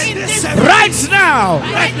service, In this service. right now,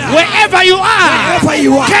 Right now. wherever you are, Wherever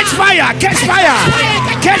you are. catch fire, catch fire,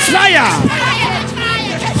 catch fire.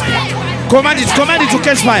 Command it to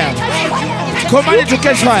catch fire. Command it to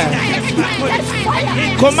catch fire.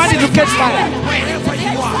 Command it to catch fire. Wherever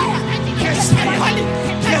you are, catch fire.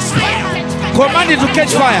 Catch fire. Command it to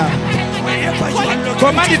catch fire. Wherever you are located,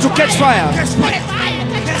 Command it to catch fire. catch fire.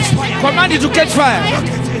 Catch fire. Command it to catch fire.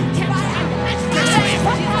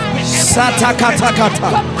 Sata kata kata.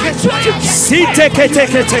 Site kete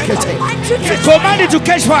kete kete. Command it to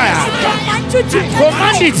catch fire.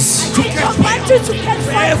 Command it. Command you to catch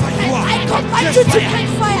fire. I command you to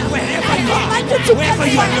catch fire. I command you to catch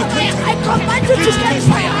fire. I command you to catch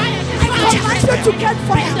fire. I command you to catch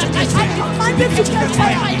fire. I command you to catch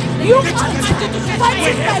fire. You are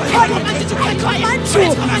fighting my body. I command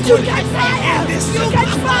you to catch fire.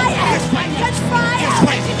 Catch fire. Catch fire.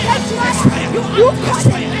 Catch fire. You are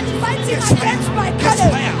fighting against my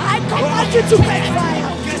body. I command you to catch fire.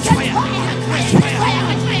 Catch fire. Catch fire.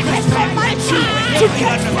 I command you to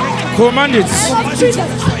catch fire. Command it. Of Jesus,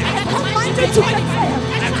 I command you to catch fire.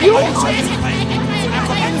 You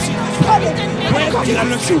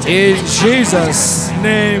In Jesus'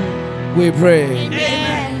 name we pray.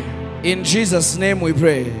 In Jesus' name we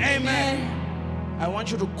pray. Amen. I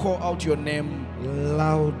want you to call out your name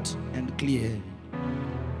loud and clear.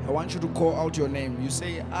 I want you to call out your name. You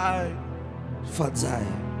say, I, Fadzai.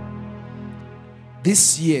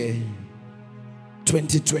 This year,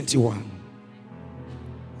 2021,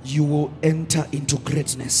 you will enter into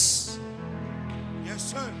greatness.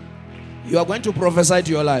 Yes, sir. You are going to prophesy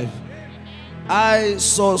to your life. I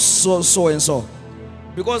saw so and so.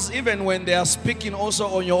 Because even when they are speaking also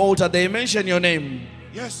on your altar, they mention your name.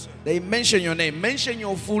 Yes, sir. They mention your name. Mention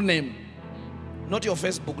your full name. Not your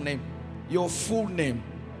Facebook name. Your full name.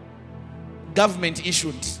 Government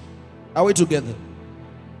issued. Are we together?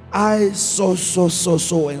 I saw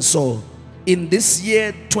so and so. In this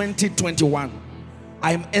year 2021,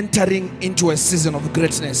 I'm entering into a season of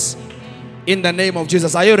greatness. In the name of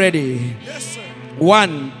Jesus. Are you ready? Yes, sir.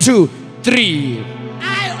 1, 2, 3.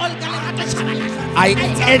 I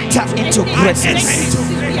enter into greatness.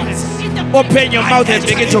 Open your mouth and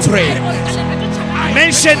begin to pray.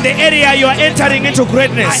 Mention the area you are entering into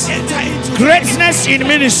greatness. Greatness in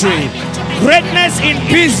ministry. Greatness in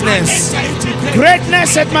business.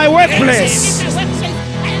 Greatness at my workplace.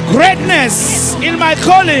 Greatness in my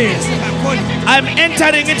calling. I'm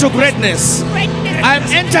entering into greatness. I'm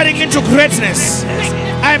entering into greatness.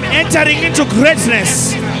 I'm entering into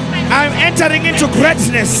greatness. I'm entering into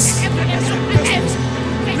greatness.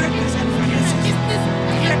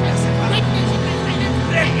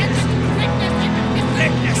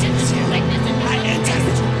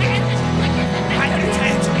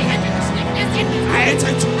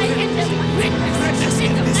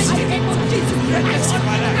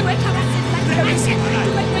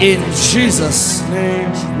 In Jesus'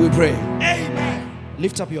 name we pray. Amen.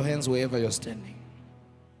 Lift up your hands wherever you're standing.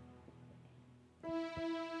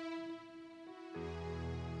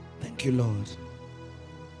 Thank you, Lord.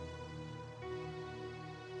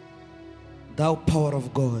 Thou power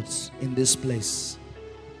of God in this place,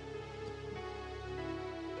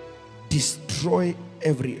 destroy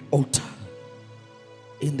every altar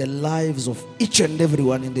in the lives of each and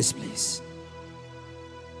everyone in this place.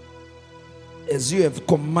 as you have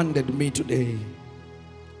commanded me today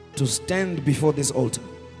to stand before this altar,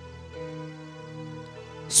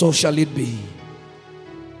 so shall it be.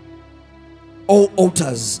 All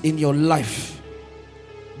altars in your life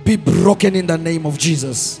be broken in the name of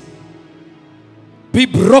Jesus. Be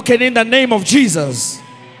broken in the name of Jesus.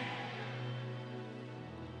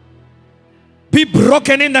 Be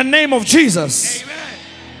broken in the name of Jesus. Amen.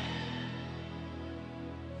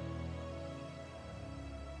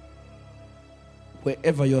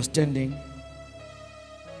 Wherever you're standing,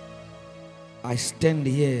 I stand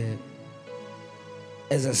here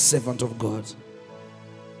as a servant of God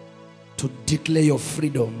to declare your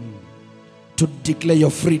freedom, to declare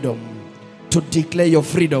your freedom, to declare your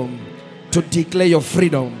freedom, to declare your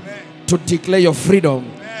freedom, to declare your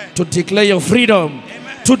freedom, to declare your freedom,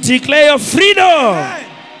 to declare your freedom.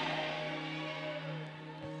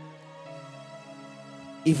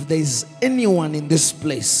 If there is anyone in this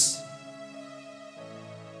place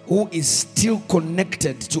who is still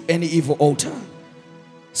connected to any evil altar,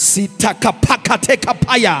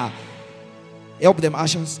 sitakapakatekapaya, help them,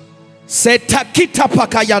 ushers.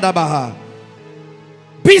 Setakitapakayadabaha.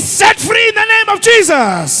 Be set free in the name of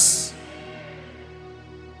Jesus.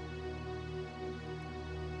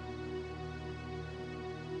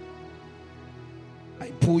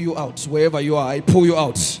 I pull you out wherever you are. I pull you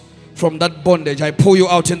out from that bondage. I pull you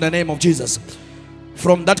out in the name of Jesus.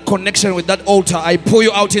 From that connection with that altar, I pull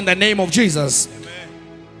you out in the name of Jesus. Amen.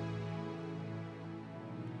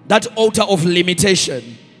 That altar of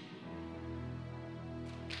limitation,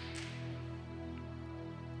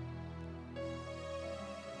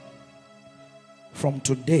 from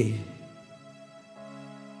today,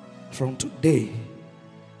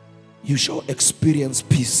 you shall experience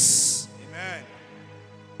peace, Amen.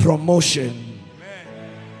 promotion, Amen.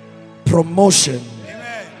 promotion,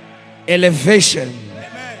 Amen. elevation,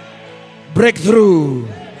 Amen. breakthrough,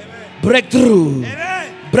 breakthrough,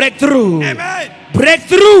 Amen. breakthrough, Amen.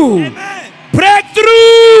 breakthrough, Amen.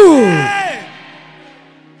 breakthrough. Amen.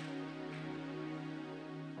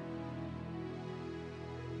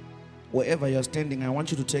 Wherever you're standing, I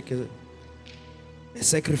want you to take a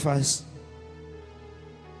sacrifice.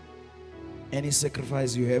 Any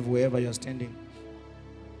sacrifice you have wherever you're standing,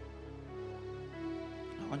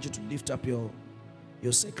 I want you to lift up your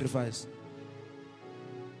sacrifice.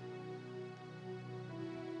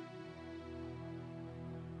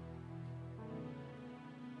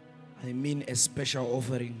 I mean a special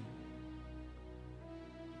offering.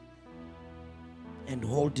 And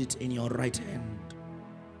hold it in your right hand.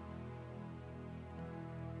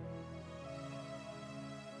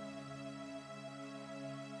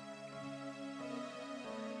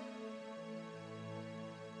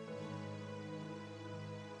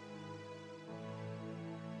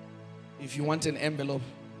 If you want an envelope,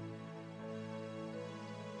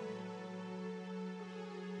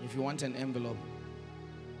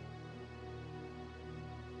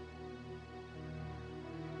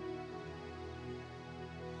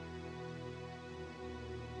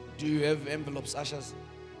 do you have envelopes, ushers?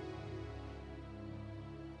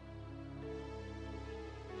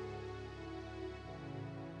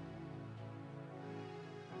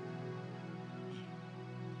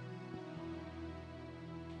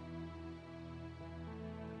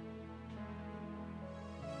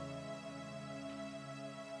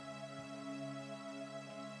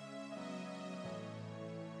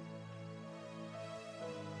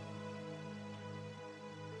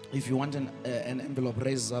 If you want an envelope,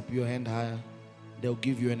 raise up your hand higher. They'll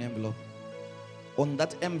give you an envelope. On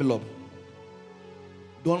that envelope,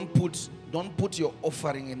 don't put your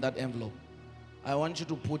offering in that envelope. I want you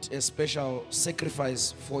to put a special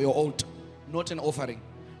sacrifice for your altar, not an offering.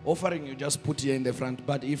 Offering you just put here in the front.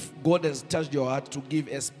 But if God has touched your heart to give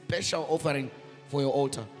a special offering for your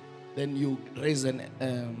altar, then you raise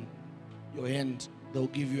your hand. They'll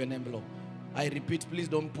give you an envelope. I repeat, please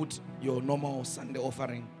don't put your normal Sunday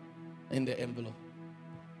offering in the envelope.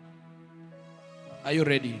 Are you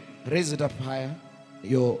ready? Raise it up higher.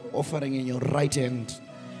 Your offering in your right hand.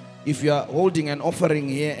 If you are holding an offering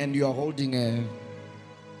here and you are holding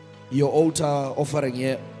your altar offering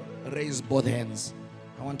here, raise both hands.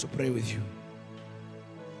 I want to pray with you.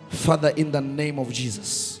 Father, in the name of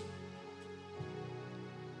Jesus,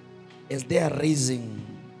 as they are raising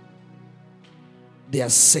their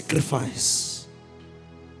sacrifice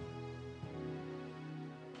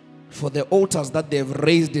for the altars that they have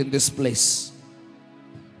raised in this place,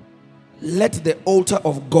 let the altar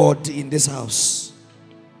of God in this house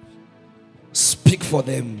speak for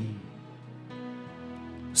them.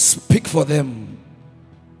 Speak for them.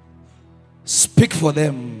 Speak for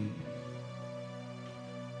them.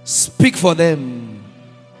 Speak for them.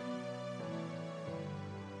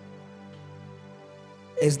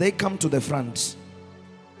 As they come to the front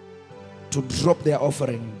to drop their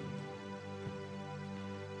offering,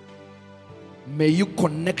 may you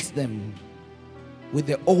connect them with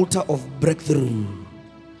the altar of breakthrough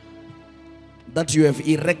that you have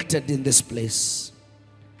erected in this place.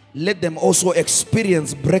 Let them also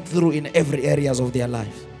experience breakthrough in every areas of their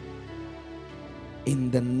life.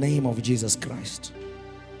 In the name of Jesus Christ,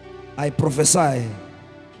 I prophesy,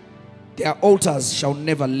 their altars shall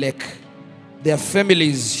never lack. Their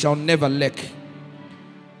families shall never lack.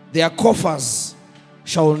 Their coffers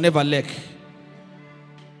shall never lack.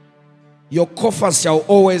 Your coffers shall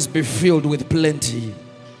always be filled with plenty.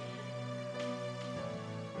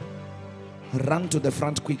 Run to the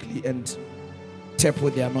front quickly and tap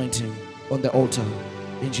with the anointing on the altar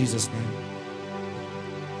in Jesus' name.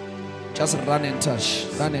 Just run and touch.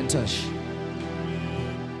 Run and touch.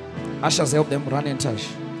 Ushers, help them run and touch.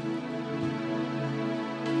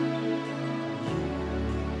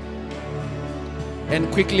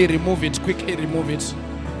 And quickly remove it. Quickly remove it.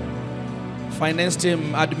 Finance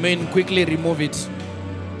team, admin, quickly remove it.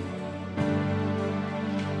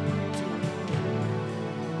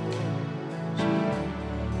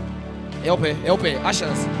 Help it,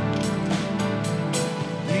 ushers.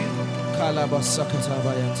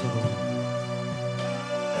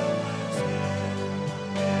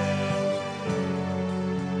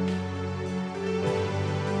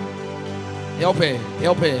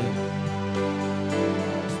 Help it.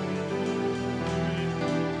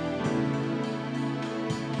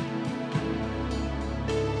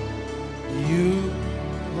 You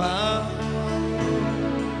are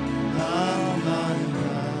my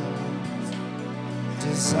heart's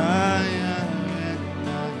desire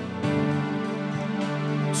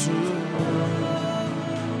to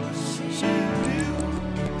worship you.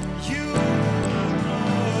 You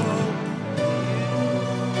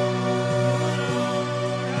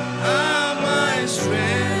are my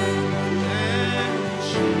strength and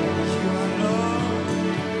shield.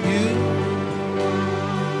 You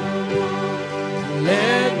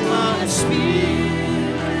let my spirit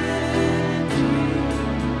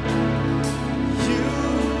you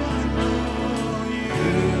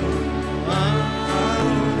are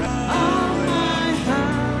my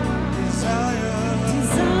heart desire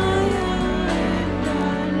and I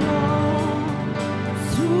long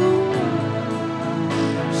to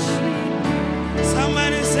worship.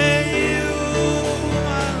 Somebody say you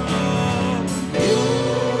alone.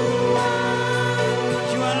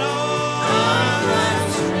 You alone.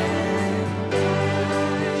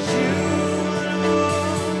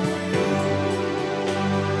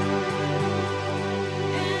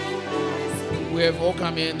 We have all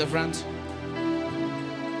come here in the front.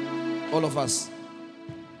 All of us.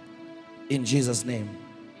 In Jesus' name.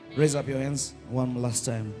 Raise up your hands one last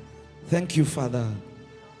time. Thank you, Father,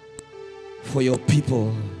 for your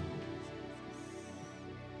people.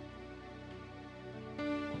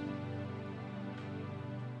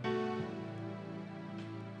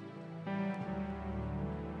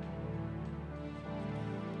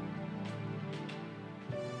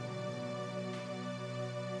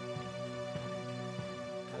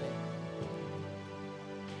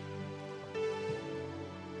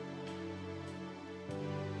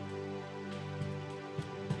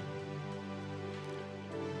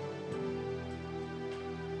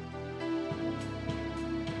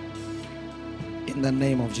 In the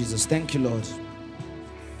name of Jesus. Thank you, Lord,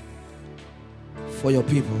 for your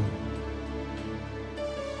people.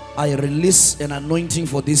 I release an anointing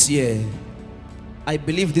for this year. I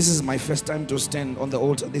believe this is my first time to stand on the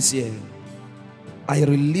altar this year. I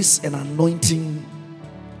release an anointing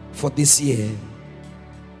for this year.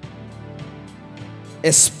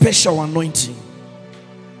 A special anointing.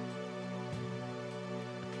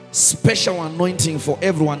 Special anointing for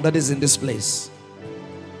everyone that is in this place.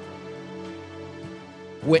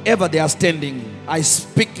 Wherever they are standing, I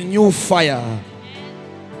speak new fire.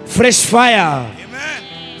 Fresh fire.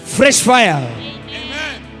 Amen. Fresh fire.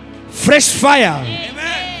 Amen. Fresh fire.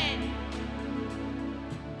 Amen.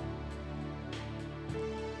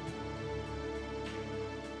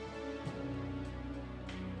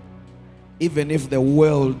 Even if the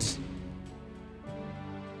world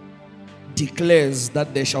declares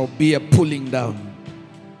that there shall be a pulling down,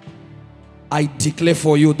 I declare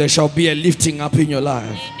for you, there shall be a lifting up in your life.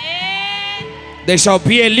 Amen. There shall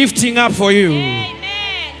be a lifting up for you.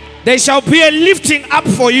 Amen. There shall be a lifting up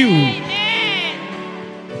for you. Amen.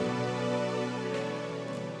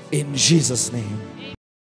 In Jesus' name.